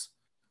Willows.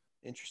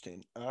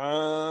 Interesting.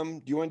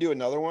 Do you want to do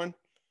another one?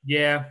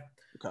 Yeah.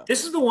 Okay.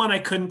 This is the one I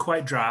couldn't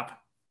quite drop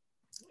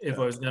if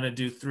I was going to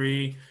do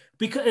 3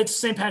 because it's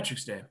St.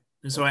 Patrick's Day.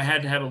 And so I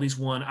had to have at least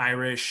one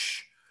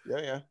Irish,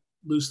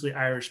 loosely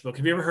Irish book.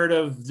 Have you ever heard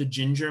of The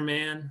Ginger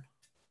Man?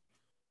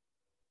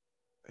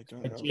 I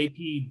don't know.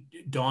 J.P.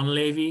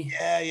 Donlevy.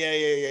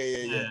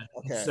 Yeah.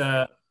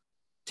 Okay.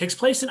 Takes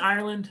place in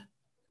Ireland.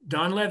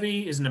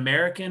 Donlevy is an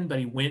American, but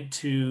he went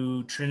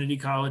to Trinity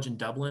College in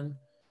Dublin.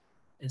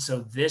 And so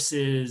this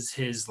is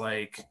his it's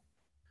like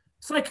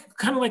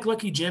kind of like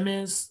Lucky Jim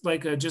is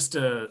like just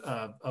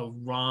a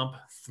romp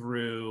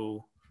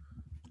through,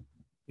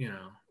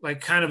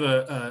 like kind of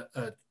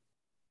a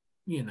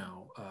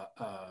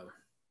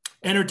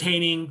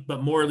entertaining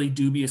but morally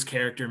dubious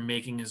character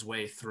making his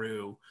way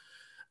through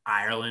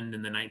Ireland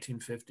in the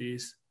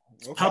 1950s.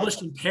 It's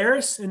published in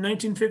Paris in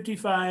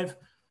 1955,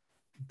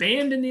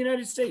 banned in the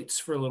United States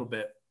for a little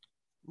bit.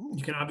 Ooh.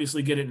 You can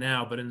obviously get it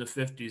now, but in the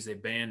 50s they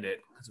banned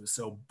it because it was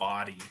so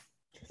bawdy.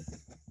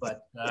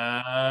 But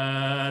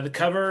the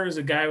cover is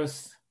a guy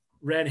with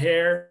red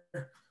hair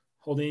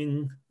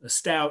holding a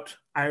stout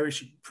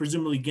Irish,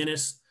 presumably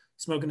Guinness,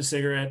 smoking a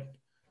cigarette,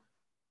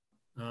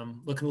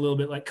 looking a little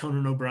bit like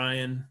Conan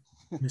O'Brien,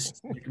 like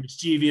a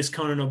mischievous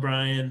Conan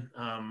O'Brien.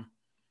 And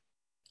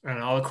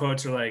all the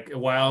quotes are like a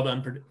wild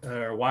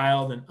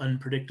and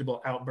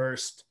unpredictable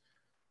outburst.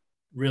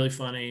 Really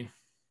funny.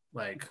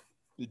 Like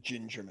The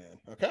Ginger Man.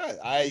 Okay.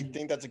 I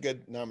think that's a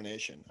good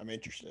nomination. I'm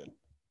interested.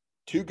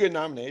 2 good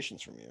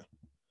nominations from you.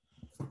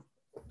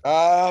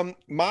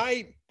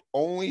 My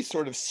only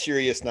sort of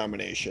serious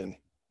nomination.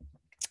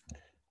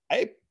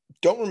 I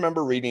don't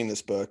remember reading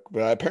this book,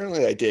 but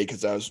apparently I did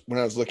because when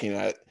I was looking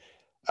at it,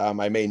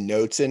 I made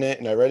notes in it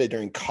and I read it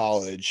during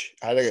college.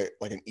 I had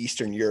an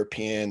Eastern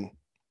European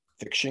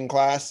fiction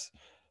class.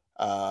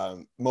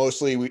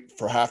 Mostly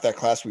for half that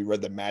class, we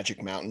read The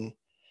Magic Mountain.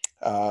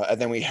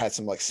 And then we had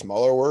some like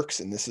smaller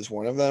works, and this is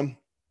one of them.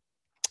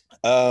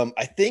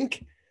 I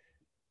think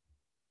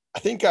I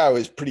didn't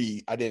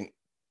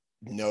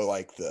know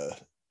like the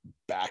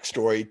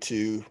backstory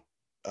to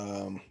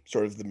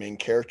sort of the main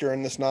character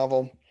in this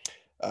novel.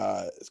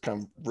 It's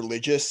kind of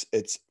religious.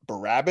 It's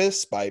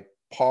Barabbas by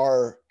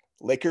Per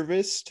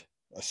Lagerkvist,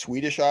 a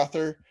Swedish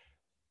author.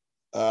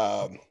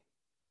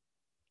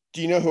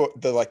 Do you know who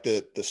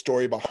the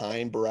story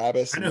behind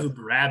Barabbas? I know who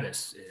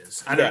Barabbas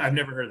is. I've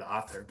never heard of the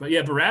author, but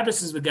yeah,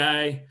 Barabbas is the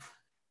guy.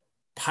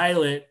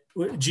 Pilate,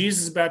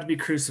 Jesus is about to be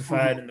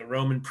crucified, and the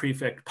Roman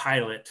prefect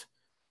Pilate,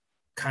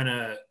 kind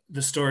of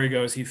the story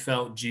goes, he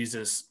felt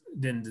Jesus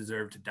didn't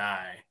deserve to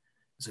die,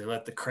 so he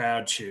let the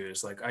crowd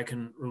choose. Like, I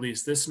can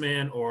release this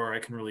man, or I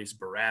can release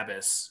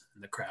Barabbas,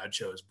 and the crowd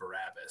chose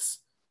Barabbas.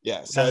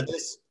 Yeah. So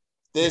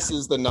this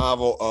is the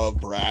novel of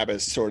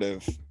Barabbas, sort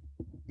of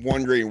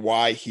wondering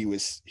why he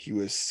was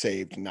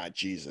saved, not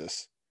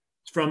Jesus.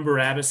 From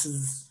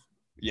Barabbas's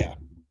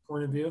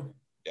point of view.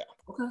 Yeah.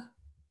 Okay.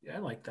 Yeah, I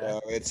like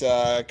that. It's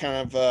kind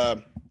of I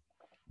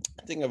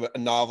think of a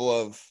novel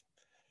of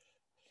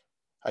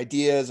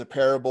ideas, a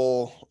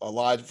parable, a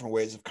lot of different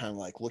ways of kind of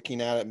like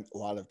looking at it, a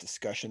lot of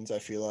discussions, I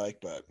feel like.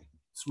 But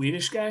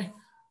Swedish guy?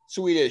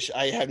 Swedish.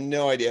 I have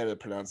no idea how to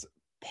pronounce it.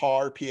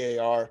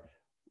 P-A-R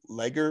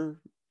Lagerkvist.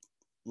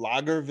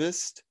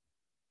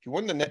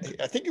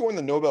 I think he won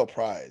the Nobel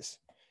Prize.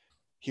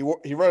 He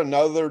wrote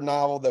another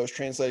novel that was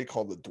translated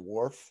called The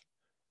Dwarf.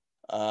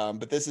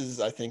 But this is,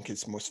 I think,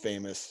 his most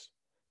famous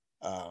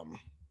work.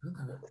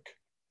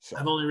 So,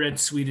 I've only read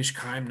Swedish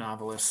crime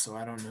novelists, so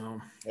I don't know.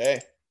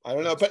 Hey, I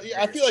don't know. But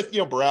I feel like,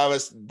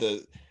 Barabbas, I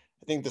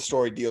think the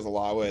story deals a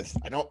lot with,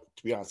 to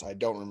be honest, I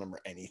don't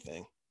remember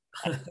anything.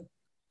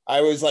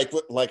 I was like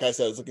I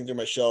said, I was looking through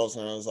my shelves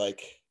and I was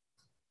like,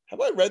 have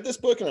I read this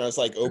book? And I was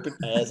like,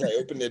 as I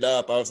opened it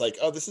up, I was like,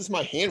 oh, this is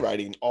my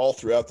handwriting all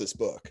throughout this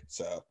book.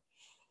 So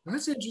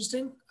that's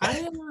interesting.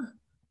 I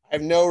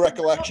have no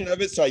recollection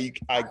of it, so I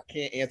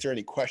can't answer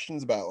any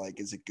questions about like,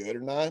 is it good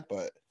or not?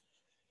 But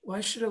I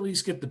should at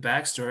least get the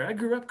backstory. I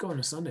grew up going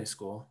to Sunday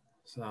school,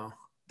 so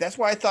that's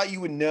why I thought you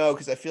would know,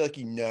 because I feel like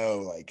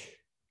like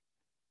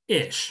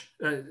ish.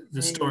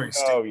 The story.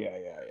 Oh yeah,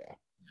 yeah,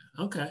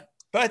 yeah. Okay.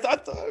 But I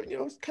thought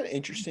it's kind of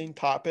interesting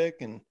topic,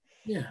 and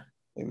Yeah.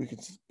 maybe we could.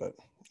 But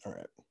all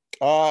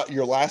right.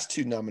 Your last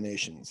two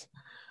nominations.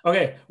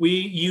 Okay.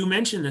 You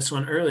mentioned this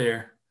one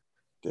earlier.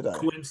 Did I?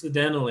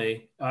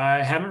 Coincidentally,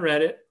 I haven't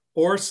read it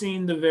or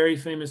seen the very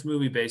famous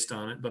movie based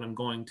on it, but I'm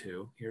going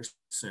to here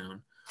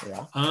soon.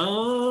 Yeah.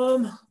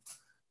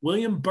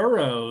 William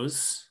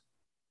Burroughs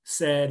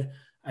said,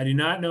 I do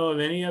not know of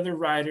any other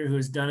writer who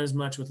has done as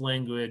much with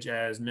language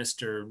as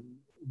Mr.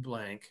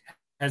 Blank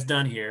has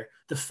done here.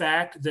 The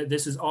fact that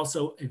this is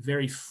also a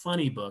very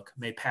funny book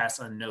may pass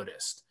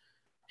unnoticed.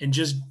 And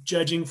just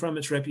judging from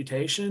its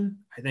reputation,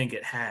 I think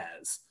it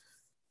has.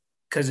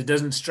 Because it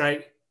doesn't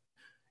strike.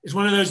 It's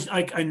one of those,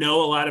 like, I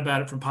know a lot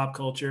about it from pop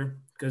culture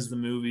because the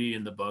movie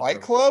and the book. Fight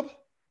Club?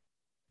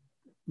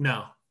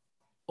 No,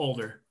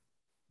 older.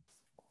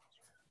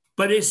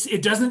 But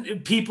it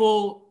doesn't,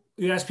 people,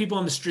 you ask people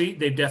on the street,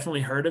 they've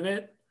definitely heard of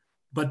it,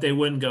 but they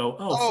wouldn't go,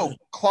 oh,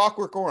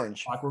 Clockwork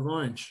Orange. Clockwork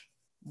Orange.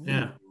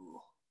 Yeah. Ooh.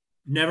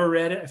 Never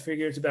read it. I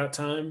figure it's about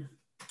time,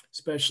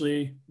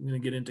 especially I'm going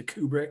to get into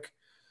Kubrick.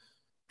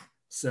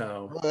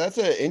 So that's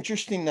an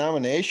interesting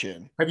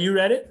nomination. Have you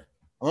read it?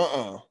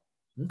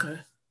 Okay.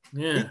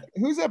 Yeah.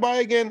 Who's that by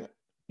again?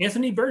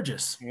 Anthony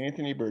Burgess.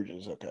 Anthony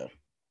Burgess. Okay.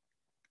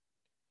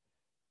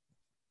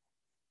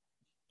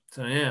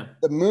 So yeah.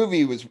 The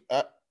movie was.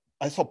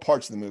 I saw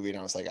parts of the movie and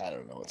I was like, I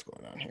don't know what's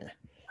going on here.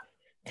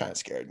 Kind of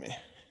scared me.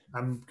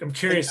 I'm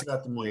curious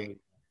about the movie.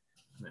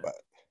 But,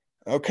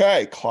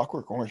 okay,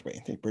 Clockwork Orange by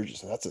Anthony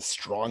Burgess. That's a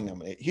strong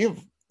nomination. You have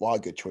a lot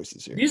of good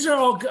choices here. These are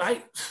all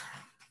good.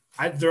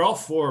 They're all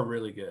four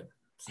really good.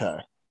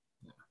 Okay.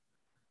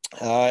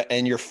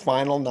 And your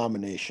final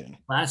nomination.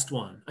 Last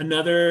one.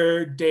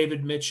 Another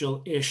David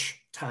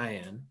Mitchell-ish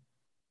tie-in.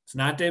 It's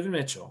not David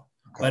Mitchell,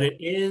 but it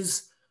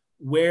is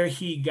where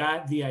he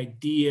got the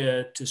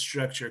idea to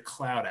structure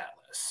Cloud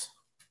Atlas.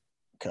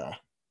 Okay.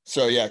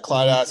 So yeah,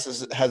 Cloud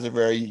Atlas has a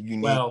very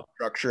unique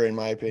structure, in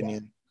my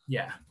opinion.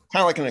 Yeah.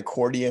 Kind of like an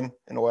accordion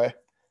in a way.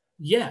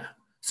 Yeah.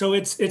 So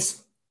it's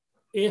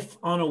If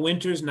on a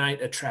Winter's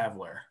Night, a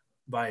Traveler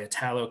by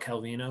Italo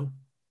Calvino.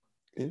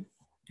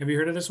 Have you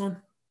heard of this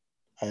one?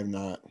 I have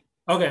not.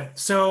 Okay.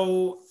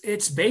 So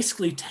it's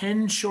basically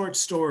 10 short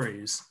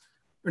stories,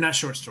 or not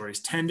short stories,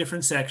 10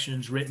 different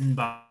sections written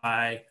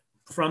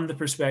from the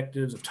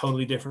perspectives of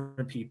totally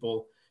different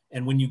people.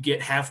 And when you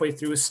get halfway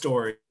through a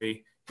story,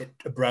 it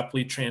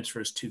abruptly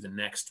transfers to the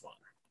next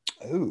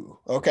one. Ooh,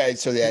 okay.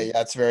 So yeah,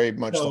 that's very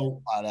much like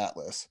Cloud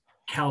Atlas.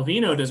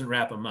 Calvino doesn't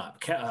wrap them up.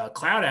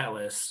 Cloud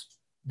Atlas,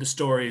 the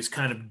stories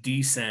kind of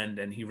descend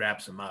and he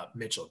wraps them up.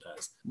 Mitchell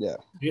does. Yeah.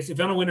 I guess if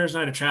on a Winter's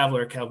Night, a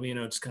Traveler,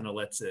 Calvino just kind of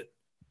lets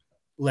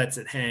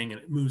it hang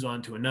and it moves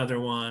on to another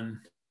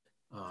one.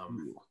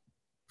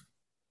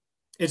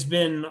 It's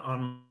been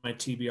on my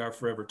TBR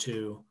forever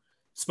too.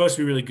 It's supposed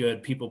to be really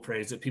good. People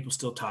praise it. People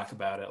still talk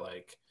about it.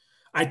 Like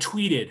I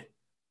tweeted,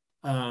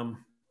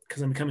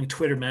 because I'm becoming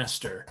Twitter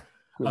master,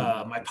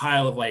 my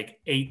pile of like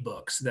 8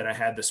 books that I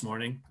had this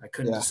morning. I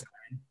couldn't decide.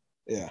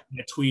 Yeah.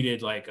 I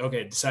tweeted like,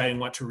 okay, deciding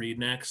what to read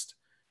next.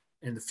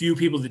 And the few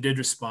people that did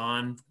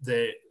respond,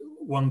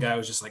 one guy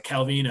was just like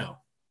Calvino,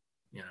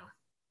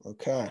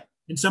 Okay.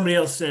 And somebody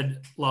else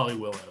said Lolly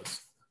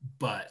Willows.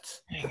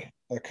 But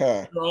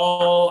okay.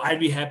 I'd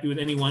be happy with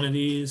any one of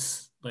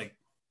these. Like,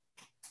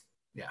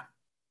 yeah.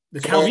 The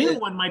Calvino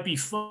one might be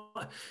fun.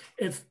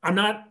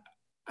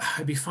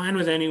 I'd be fine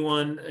with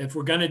anyone. If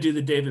we're going to do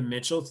the David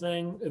Mitchell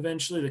thing,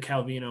 eventually the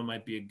Calvino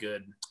might be a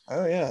good.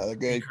 Oh, yeah. A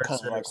good kind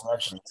of like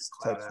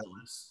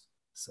reference.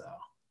 So.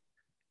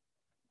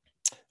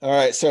 All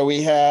right. So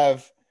we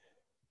have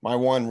my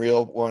one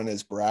real one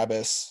is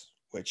Barabbas,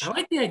 which. I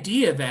like the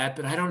idea of that,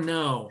 but I don't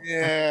know.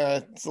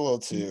 Yeah, it's a little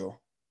too.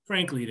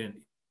 Frankly,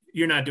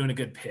 you're not doing a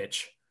good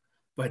pitch,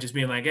 but just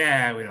being like, we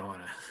don't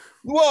want to.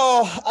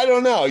 Well, I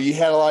don't know. You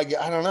had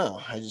I don't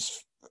know. I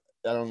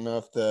don't know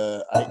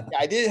if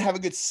I did have a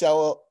good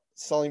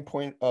selling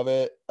point of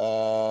it.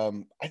 I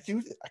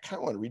kind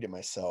of want to read it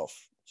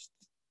myself.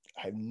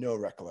 I have no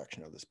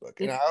recollection of this book.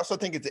 And I also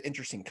think it's an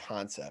interesting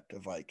concept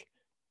of like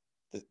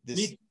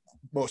this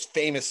most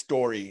famous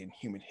story in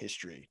human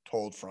history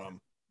told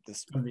from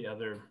the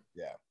other.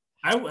 Yeah.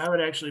 I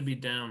would actually be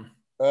down.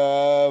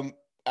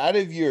 Out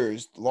of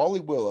yours, Lolly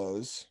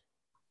Willows,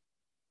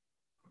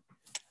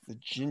 The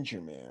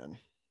Ginger Man.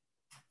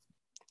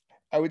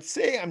 I would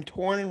say I'm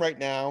torn right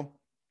now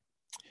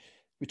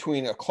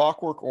between A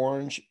Clockwork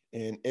Orange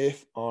and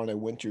If on a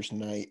Winter's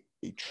Night,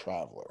 a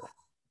Traveler.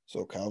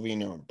 So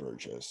Calvino and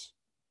Burgess.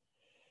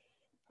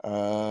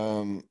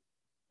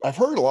 I've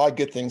heard a lot of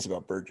good things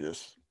about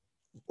Burgess.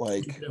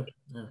 Like,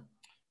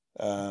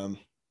 I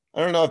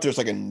don't know if there's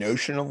like a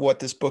notion of what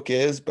this book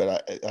is,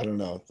 but I don't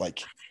know.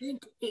 Like, I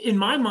think in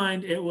my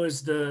mind, it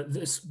was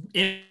this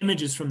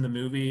images from the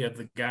movie of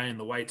the guy in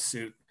the white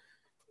suit.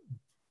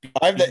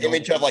 I have the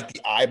image of like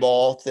the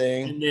eyeball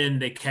thing. And then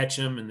they catch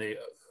him and they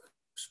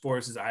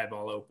force his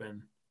eyeball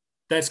open.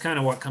 That's kind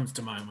of what comes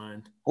to my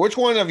mind. Which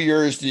one of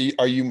yours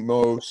are you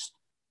most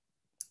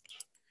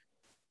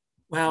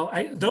Well,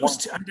 those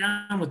two, I'm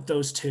down with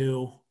those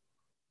two.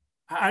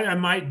 I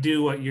might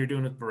do what you're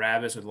doing with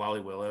Barabbas with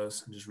Lolly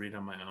Willows and just read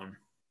on my own.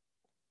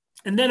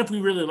 And then if we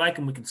really like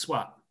them, we can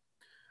swap.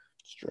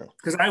 It's true.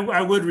 Because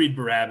I would read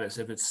Barabbas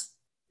if it's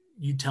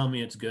you tell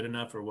me it's good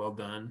enough or well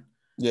done.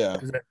 Yeah.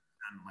 Because that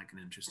sounds like an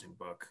interesting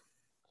book.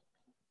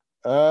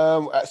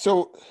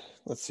 So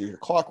let's see here.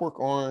 Clockwork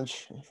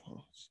Orange.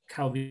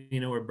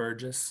 Calvino or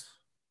Burgess.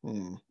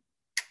 Hmm.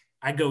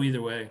 I'd go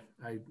either way.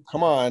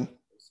 Come on.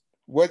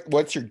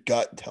 What's your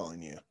gut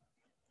telling you?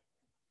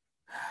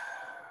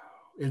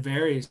 It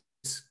varies.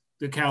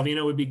 The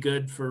Calvino would be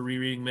good for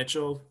rereading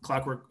Mitchell.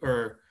 Clockwork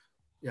Orange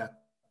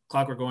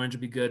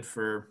would be good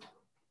for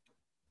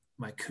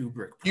my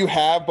Kubrick. Do you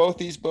have both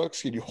these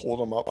books? Could you hold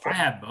them up? I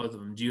have both of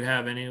them. Do you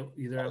have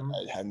either of them?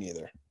 I have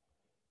neither.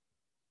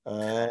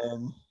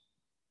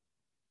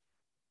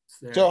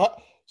 So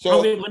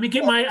okay, let me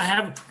get I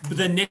have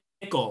the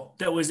nickel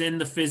that was in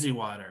the fizzy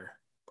water.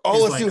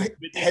 Let's do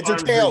heads or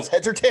tails.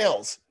 Heads or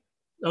tails.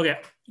 Okay,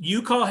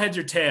 you call heads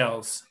or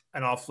tails,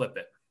 and I'll flip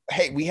it.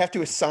 Hey, we have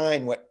to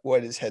assign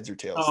what is heads or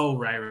tails. Oh,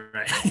 right.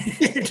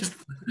 It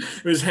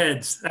was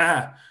heads.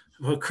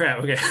 Well, crap.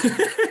 Okay.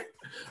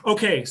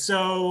 Okay,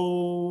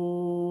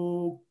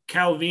 so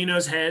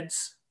Calvino's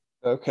heads.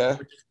 Okay.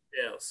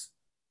 Tails.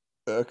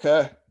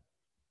 Okay.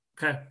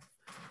 Okay.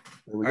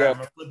 Here we go.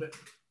 Flip it.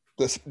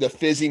 The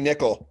fizzy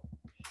nickel.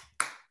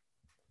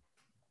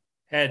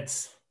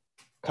 Heads.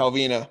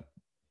 Calvino.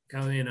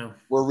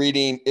 We're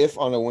reading If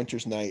on a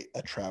Winter's Night,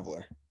 a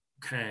Traveler.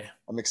 Okay.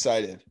 I'm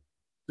excited.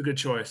 It's a good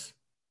choice.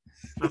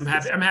 I'm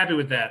happy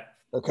with that.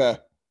 Okay.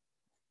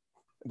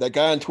 That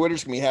guy on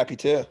Twitter's gonna be happy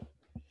too.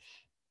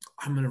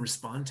 I'm gonna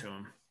respond to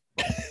him.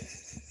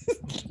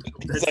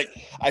 He's like,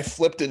 I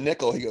flipped a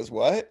nickel. He goes,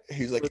 what?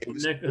 He's like,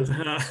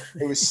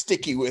 it was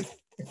sticky with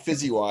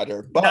fizzy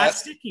water, but not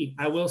sticky.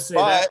 I will say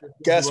but that.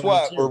 Guess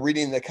what? We're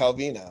reading the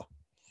Calvino.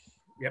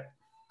 Yep.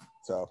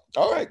 So,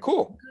 all right,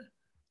 cool.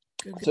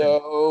 Good.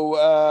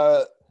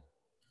 So,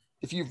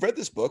 if you've read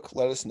this book,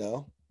 let us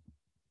know.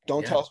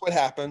 Don't tell us what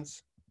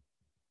happens,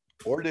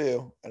 or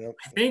do. I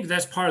think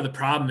that's part of the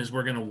problem is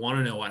we're going to want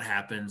to know what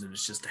happens, and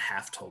it's just a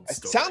half-told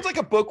story. It sounds like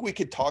a book we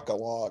could talk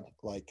along.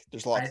 Like,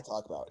 there's a lot to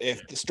talk about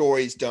if the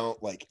stories don't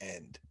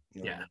end.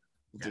 You know,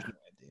 there's no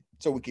ending.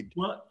 So we could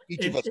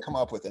each of us come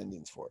up with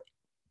endings for it.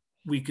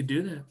 We could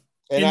do that.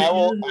 And I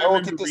will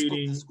get this book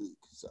this week.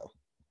 So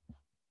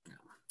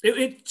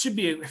it should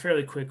be a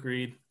fairly quick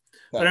read.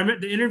 But I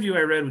remember the interview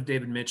I read with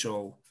David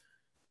Mitchell.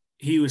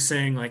 He was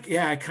saying like,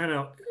 yeah, I kind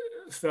of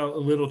felt a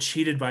little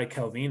cheated by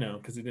Calvino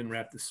because he didn't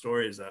wrap the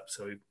stories up.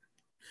 So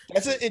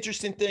that's an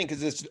interesting thing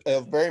because it's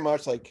very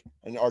much like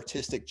an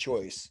artistic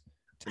choice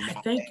to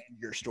not end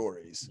your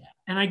stories. Yeah.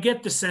 And I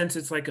get the sense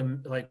it's like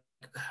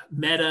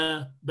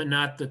meta, but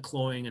not the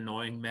cloying,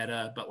 annoying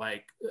meta, but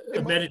like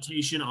a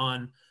meditation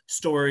on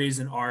stories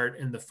and art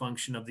and the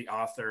function of the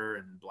author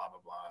and blah blah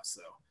blah.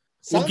 So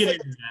we'll get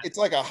into that. It's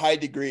like a high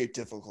degree of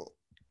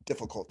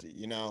difficulty,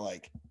 you know,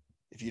 like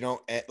if you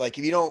don't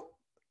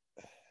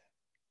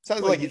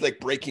sounds like he's like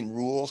breaking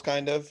rules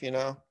kind of, you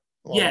know.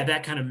 Yeah,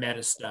 that kind of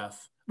meta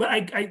stuff. But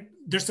I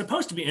they're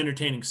supposed to be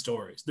entertaining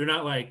stories. They're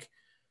not like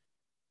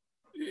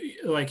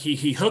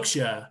he hooks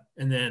you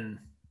and then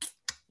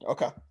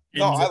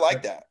no, I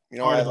like that. You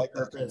know, I like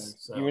that purpose,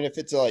 so. Even if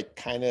it's like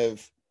kind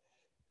of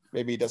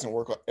maybe it doesn't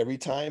work every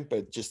time,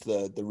 but just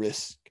the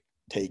risk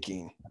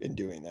taking in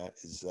doing that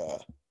is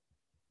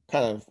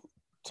kind of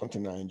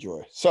something I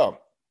enjoy. So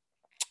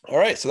all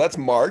right, so that's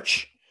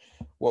March,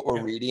 what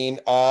we're reading.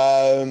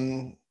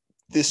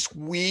 This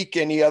week,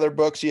 any other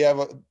books you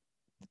have,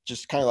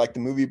 just kind of like the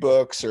movie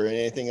books or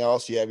anything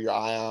else you have your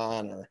eye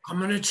on? Or I'm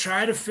gonna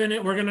try to finish.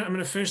 I'm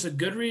gonna finish the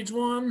Goodreads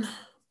one,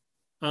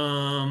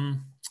 or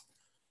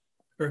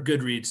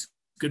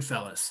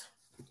Goodfellas.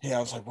 Yeah, I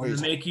was like, wait. I'm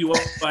gonna make you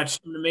watch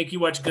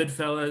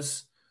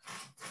Goodfellas.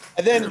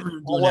 And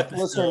then let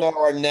listener know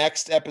our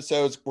next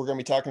episodes. We're going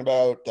to be talking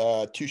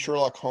about 2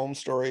 Sherlock Holmes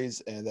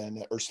stories and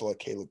then Ursula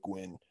K. Le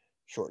Guin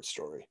short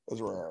story.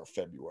 Those were our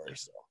February.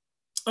 So.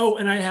 Oh,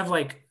 and I have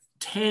like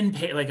 10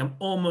 pages. Like I'm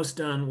almost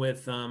done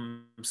with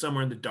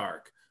Somewhere in the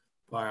Dark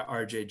by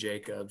R.J.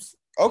 Jacobs.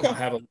 Okay. I'll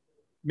have a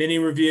mini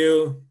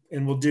review,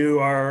 and we'll do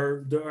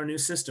our new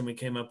system we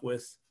came up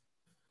with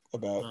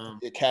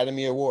about the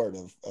Academy Award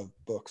of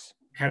books.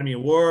 Academy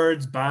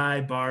Awards, buy,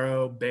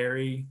 borrow,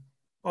 bury,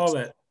 all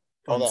that.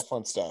 All that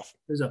fun stuff.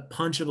 There's a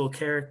punchable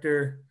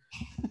character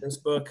in this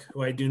book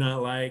who I do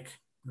not like.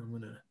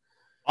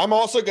 I'm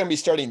also going to be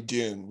starting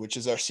Dune, which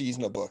is our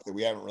seasonal book that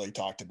we haven't really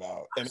talked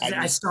about. And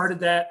I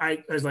started that.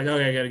 I was like,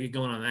 okay, I got to get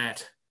going on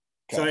that.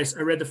 Okay. So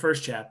I read the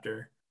first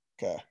chapter.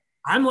 Okay.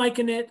 I'm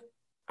liking it.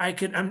 I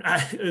kind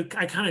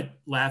of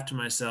laughed to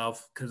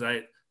myself because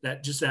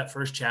that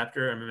first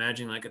chapter, I'm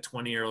imagining like a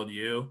 20-year-old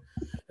you,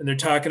 and they're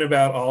talking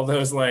about all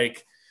those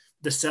like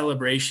the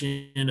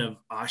celebration of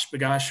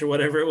Oshkosh or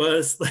whatever it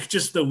was, like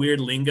just the weird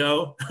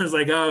lingo. I was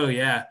like, oh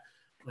yeah,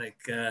 like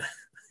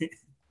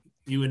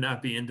you would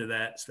not be into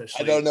that,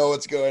 especially. I don't know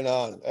what's going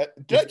on.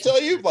 Did I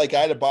tell you like I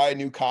had to buy a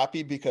new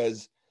copy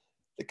because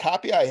the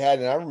copy I had,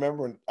 and I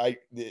remember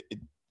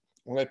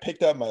when I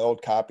picked up my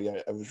old copy,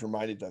 I was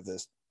reminded of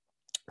this.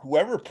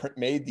 Whoever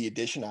made the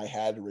edition I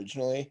had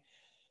originally,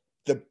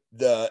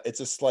 it's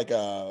just like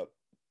a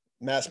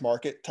mass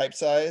market type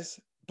size,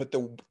 but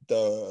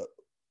the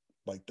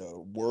like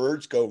the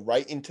words go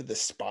right into the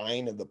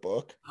spine of the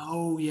book.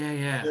 Oh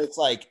yeah. So it's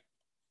like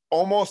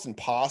almost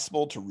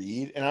impossible to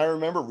read. And I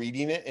remember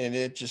reading it, and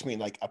it just made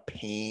like a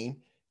pain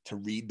to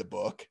read the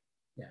book.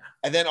 Yeah.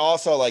 And then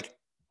also, like,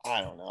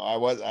 I don't know, I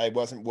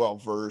wasn't well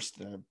versed,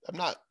 and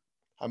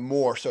I'm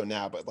more so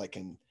now, but like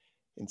in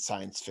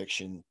science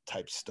fiction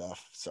type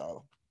stuff.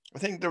 So I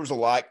think there was a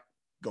lot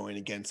going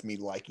against me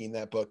liking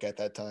that book at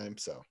that time.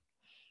 So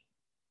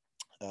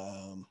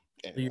anyway,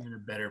 You're in a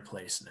better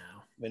place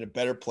now. I'm in a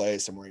better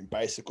place. I'm wearing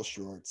bicycle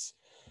shorts.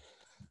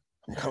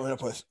 I'm coming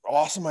up with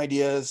awesome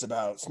ideas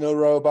about snow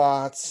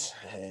robots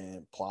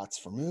and plots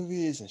for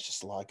movies. And it's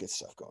just a lot of good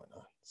stuff going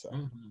on. So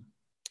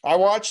I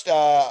watched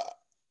I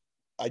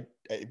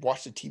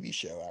watched a TV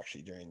show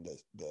actually during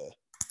the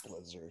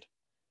blizzard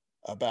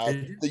about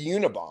the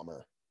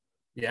Unabomber.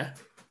 Yeah.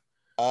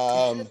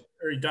 Or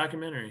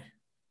documentary.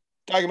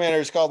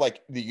 Documentary is called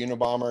like The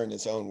Unabomber in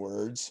its own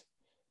words.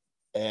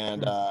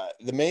 And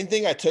the main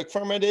thing I took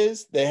from it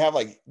is they have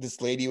like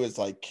this lady was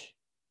like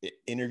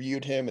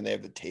interviewed him, and they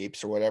have the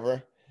tapes or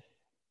whatever.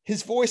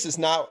 His voice is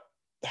not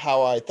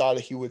how I thought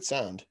he would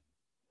sound.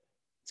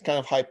 It's kind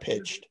of high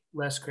pitched.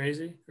 Less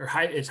crazy or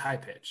high? It's high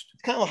pitched.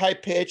 It's kind of high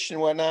pitched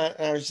and whatnot.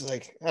 And I was just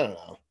like, I don't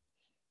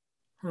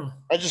know.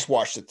 I just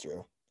watched it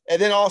through.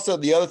 And then also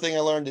the other thing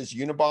I learned is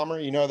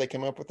Unabomber. You know how they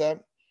came up with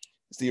that?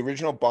 It's the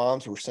original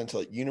bombs were sent to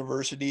like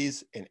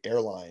universities and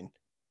airline.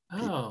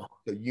 Oh.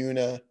 So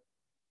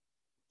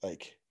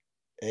like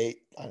I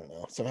don't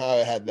know. Somehow I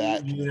had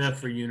that. Una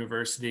for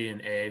university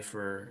and A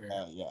for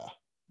yeah.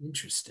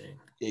 Interesting.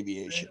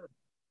 Aviation.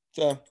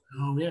 So.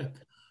 Oh yeah,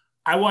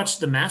 I watched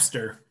The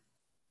Master.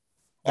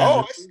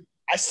 I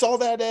saw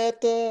that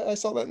I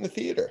saw that in the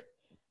theater.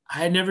 I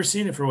had never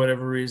seen it for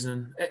whatever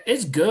reason.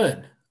 It's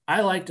good.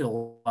 I liked it a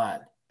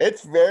lot.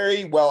 It's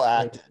very well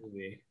acted.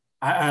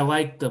 I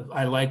like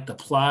the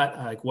plot.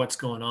 I like what's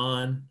going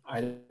on.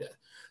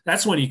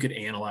 That's one you could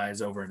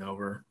analyze over and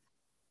over.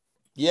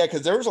 Yeah,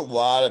 because that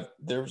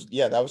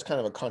was kind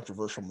of a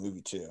controversial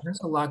movie too.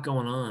 There's a lot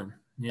going on.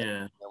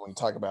 Yeah. And when you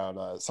talk about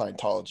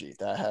Scientology,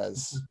 that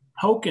has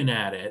poking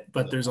at it,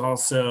 but there's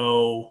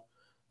also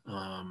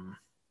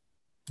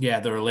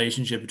the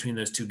relationship between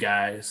those two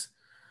guys.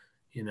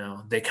 You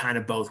know, they kind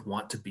of both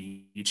want to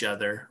be each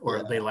other,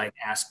 or they like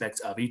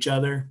aspects of each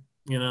other,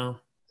 you know.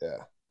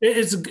 Yeah.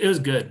 It was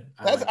good.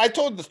 I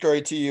told the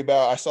story to you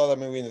about, I saw that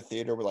movie in the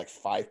theater with like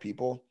 5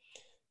 people.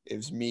 It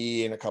was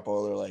me and a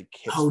couple other like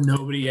kids. Oh,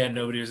 nobody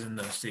was in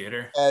the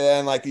theater. And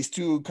then like these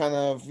 2 kind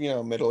of,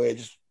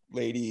 middle-aged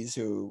ladies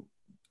who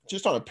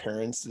just on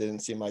appearance didn't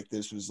seem like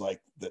this was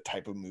like the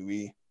type of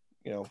movie,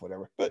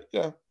 whatever. But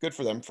good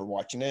for them for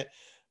watching it.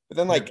 But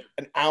then like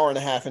an hour and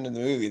a half into the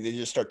movie, they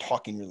just start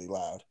talking really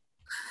loud.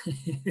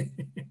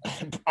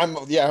 I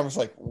was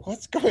like,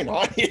 what's going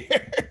on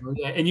here?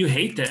 Yeah, and you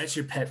hate that. That's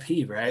your pet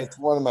peeve, right? It's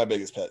one of my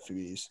biggest pet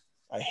peeves.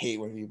 I hate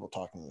when people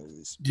talk in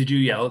movies. Did you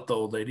yell at the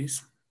old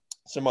ladies?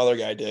 Some other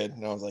guy did,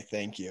 and I was like,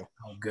 thank you.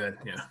 Oh, good.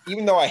 Yeah.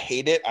 Even though I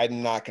hate it,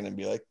 I'm not going to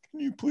be like, can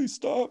you please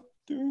stop,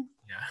 dude?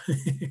 Yeah.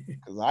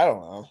 Because I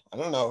don't know. I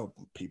don't know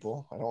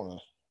people. I don't want to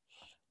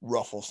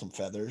ruffle some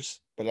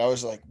feathers. But I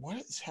was like, what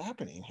is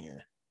happening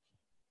here?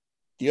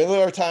 The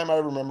other time I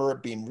remember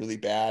it being really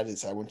bad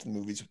is I went to the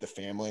movies with the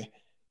family,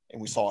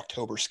 and we saw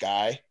October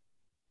Sky.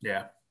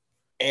 Yeah.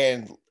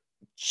 And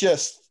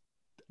just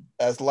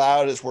as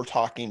loud as we're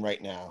talking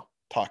right now,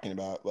 talking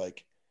about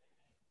like,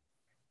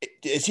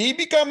 is he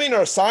becoming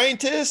a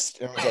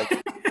scientist? And I was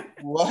like,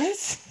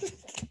 what?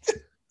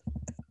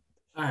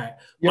 All right.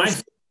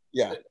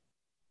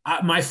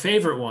 My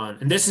favorite one,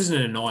 and this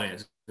isn't annoying,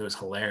 it was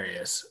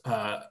hilarious.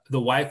 The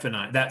wife and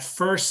I, that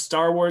first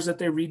Star Wars that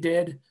they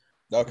redid.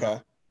 Okay.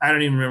 I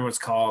don't even remember what it's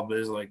called, but it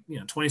was like,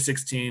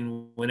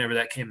 2016, whenever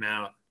that came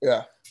out.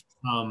 Yeah.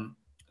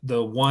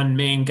 The one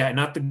main guy,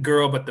 not the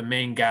girl, but the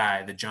main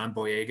guy, the John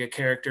Boyega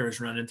character, is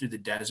running through the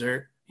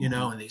desert,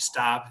 and they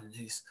stop and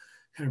he's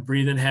kind of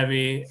breathing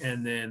heavy.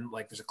 And then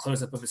like there's a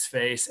close up of his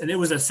face, and it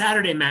was a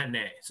Saturday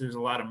matinee. So there's a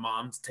lot of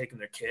moms taking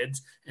their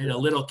kids, and a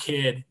little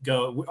kid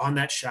go on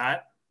that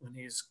shot when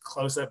he's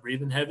close up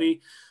breathing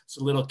heavy.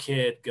 So little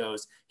kid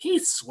goes,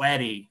 he's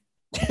sweaty.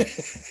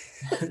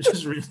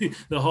 Just really,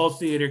 the whole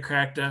theater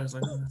cracked up. I was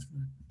like, oh, that's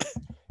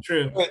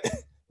true.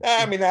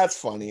 I mean, that's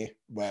funny,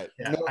 but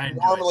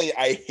normally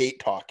I hate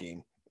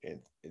talking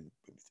in movie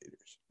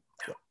theaters.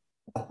 So,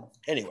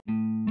 anyway.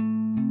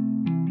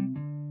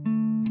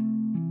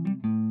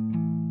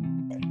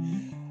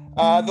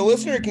 The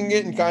listener can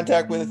get in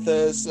contact with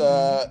us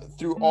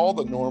through all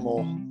the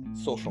normal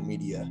social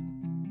media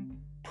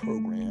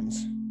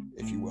programs,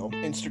 if you will.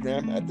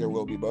 Instagram at There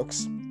Will Be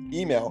Books.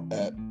 Email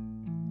at,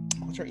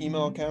 what's our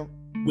email account?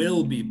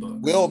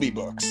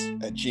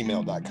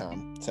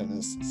 willbebooks@gmail.com. Send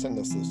us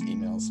those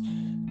emails,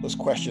 those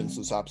questions,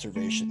 those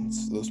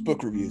observations, those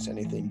book reviews,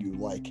 anything you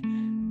like.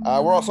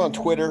 We're also on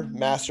Twitter.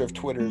 Master of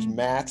Twitter is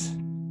Matt.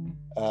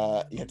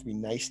 You have to be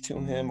nice to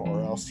him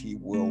or else he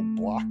will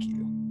block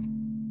you.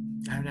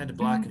 I haven't had to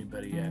block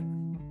anybody yet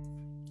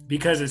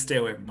because I stay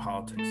away from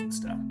politics and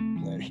stuff.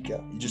 There you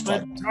go. You just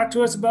talk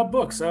to us about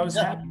books. I was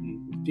happy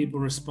with people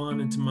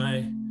responding to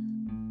my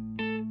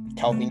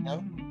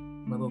Calvino,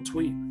 my little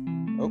tweet.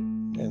 Oh,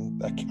 and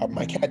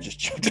my cat just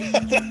jumped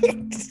out.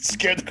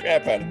 Scared the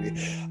crap out of me.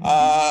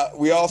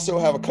 We also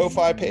have a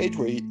Ko-Fi page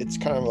where it's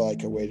kind of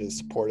like a way to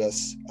support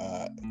us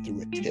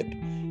through a tip.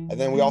 And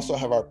then we also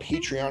have our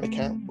Patreon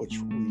account, which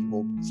we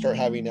will start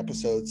having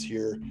episodes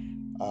here.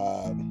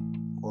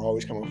 We're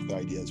always coming up with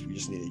ideas. We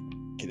just need to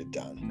get it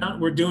done.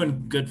 We're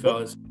doing good,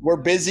 fellas. We're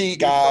busy,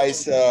 guys.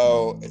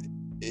 So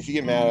if you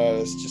get mad at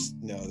us, just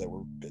know that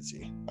we're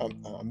busy.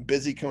 I'm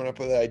busy coming up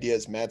with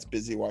ideas. Matt's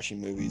busy watching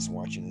movies and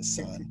watching his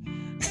son.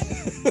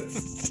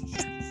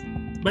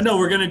 But no,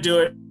 we're going to do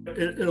it.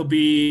 It'll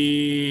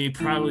be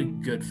probably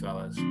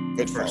Goodfellas.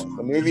 Goodfellas.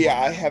 A movie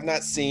I have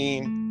not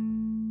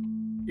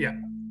seen. Yeah.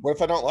 What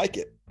if I don't like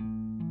it?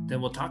 Then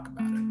we'll talk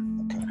about it.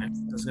 Okay. Right?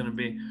 That's going to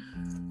be,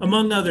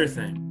 among other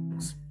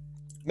things.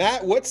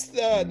 Matt, what's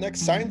the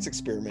next science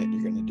experiment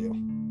you're going to do?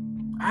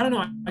 I don't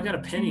know. I got a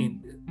penny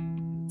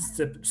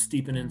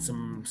steeping in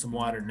some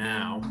water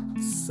now.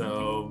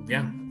 So,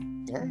 yeah.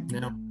 All right.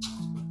 Yeah.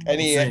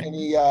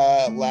 Any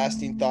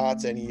lasting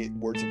thoughts? Any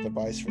words of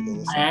advice for the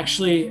listeners? I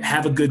actually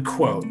have a good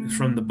quote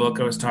from the book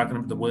I was talking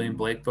about, the William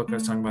Blake book I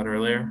was talking about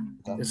earlier.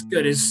 Okay. It's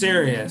good. It's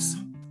serious.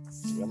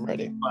 I'm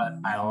ready. But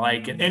I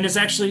like it. And it's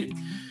actually,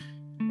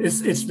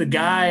 it's the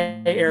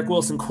guy, Eric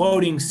Wilson,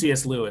 quoting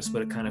C.S. Lewis,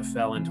 but it kind of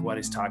fell into what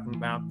he's talking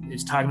about.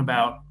 He's talking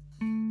about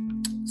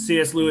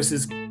C.S.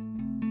 Lewis's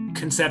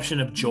conception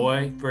of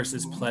joy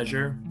versus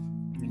pleasure.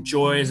 And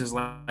joy is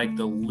like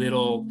the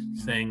little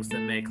things that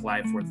make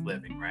life worth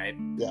living, right?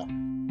 Yeah.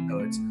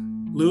 So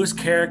Lewis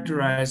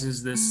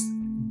characterizes this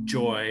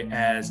joy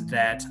as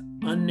that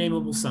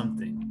unnameable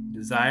something,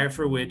 desire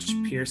for which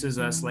pierces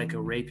us like a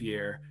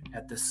rapier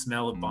at the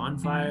smell of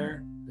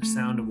bonfire, the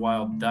sound of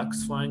wild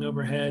ducks flying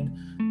overhead,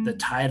 the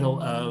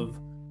title of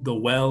The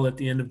Well at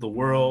the End of the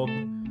World,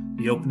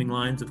 the opening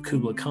lines of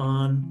Kubla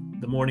Khan,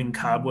 the morning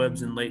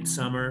cobwebs in late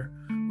summer,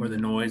 or the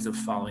noise of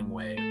falling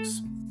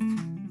waves.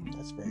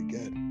 That's very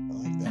good. I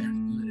like that.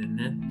 Isn't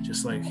it?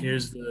 Just like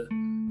here's the,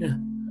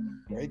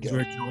 very good.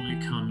 Where joy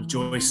comes.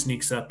 Joy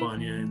sneaks up on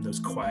you in those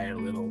quiet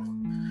little.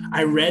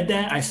 I read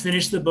that. I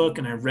finished the book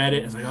and I read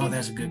it. I was like, oh,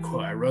 that's a good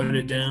quote. I wrote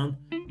it down.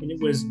 And it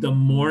was the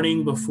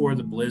morning before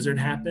the blizzard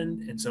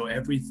happened. And so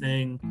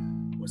everything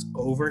was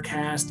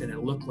overcast and it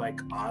looked like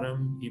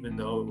autumn, even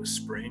though it was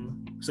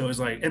spring. So it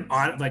was like, and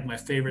autumn, like my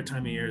favorite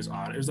time of year is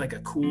autumn. It was like a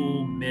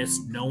cool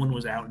mist. No one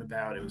was out and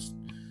about. It was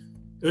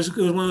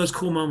one of those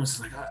cool moments.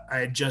 Like I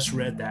had just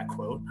read that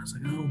quote. I was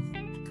like, oh,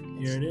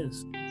 here it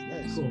is.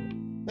 Nice. Cool.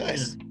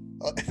 Nice.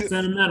 Yeah.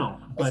 Sentimental.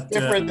 But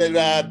different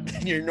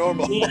than your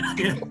normal.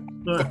 Yeah.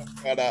 But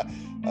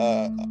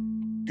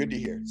good to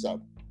hear. So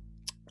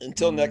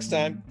until next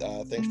time,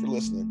 thanks for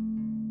listening.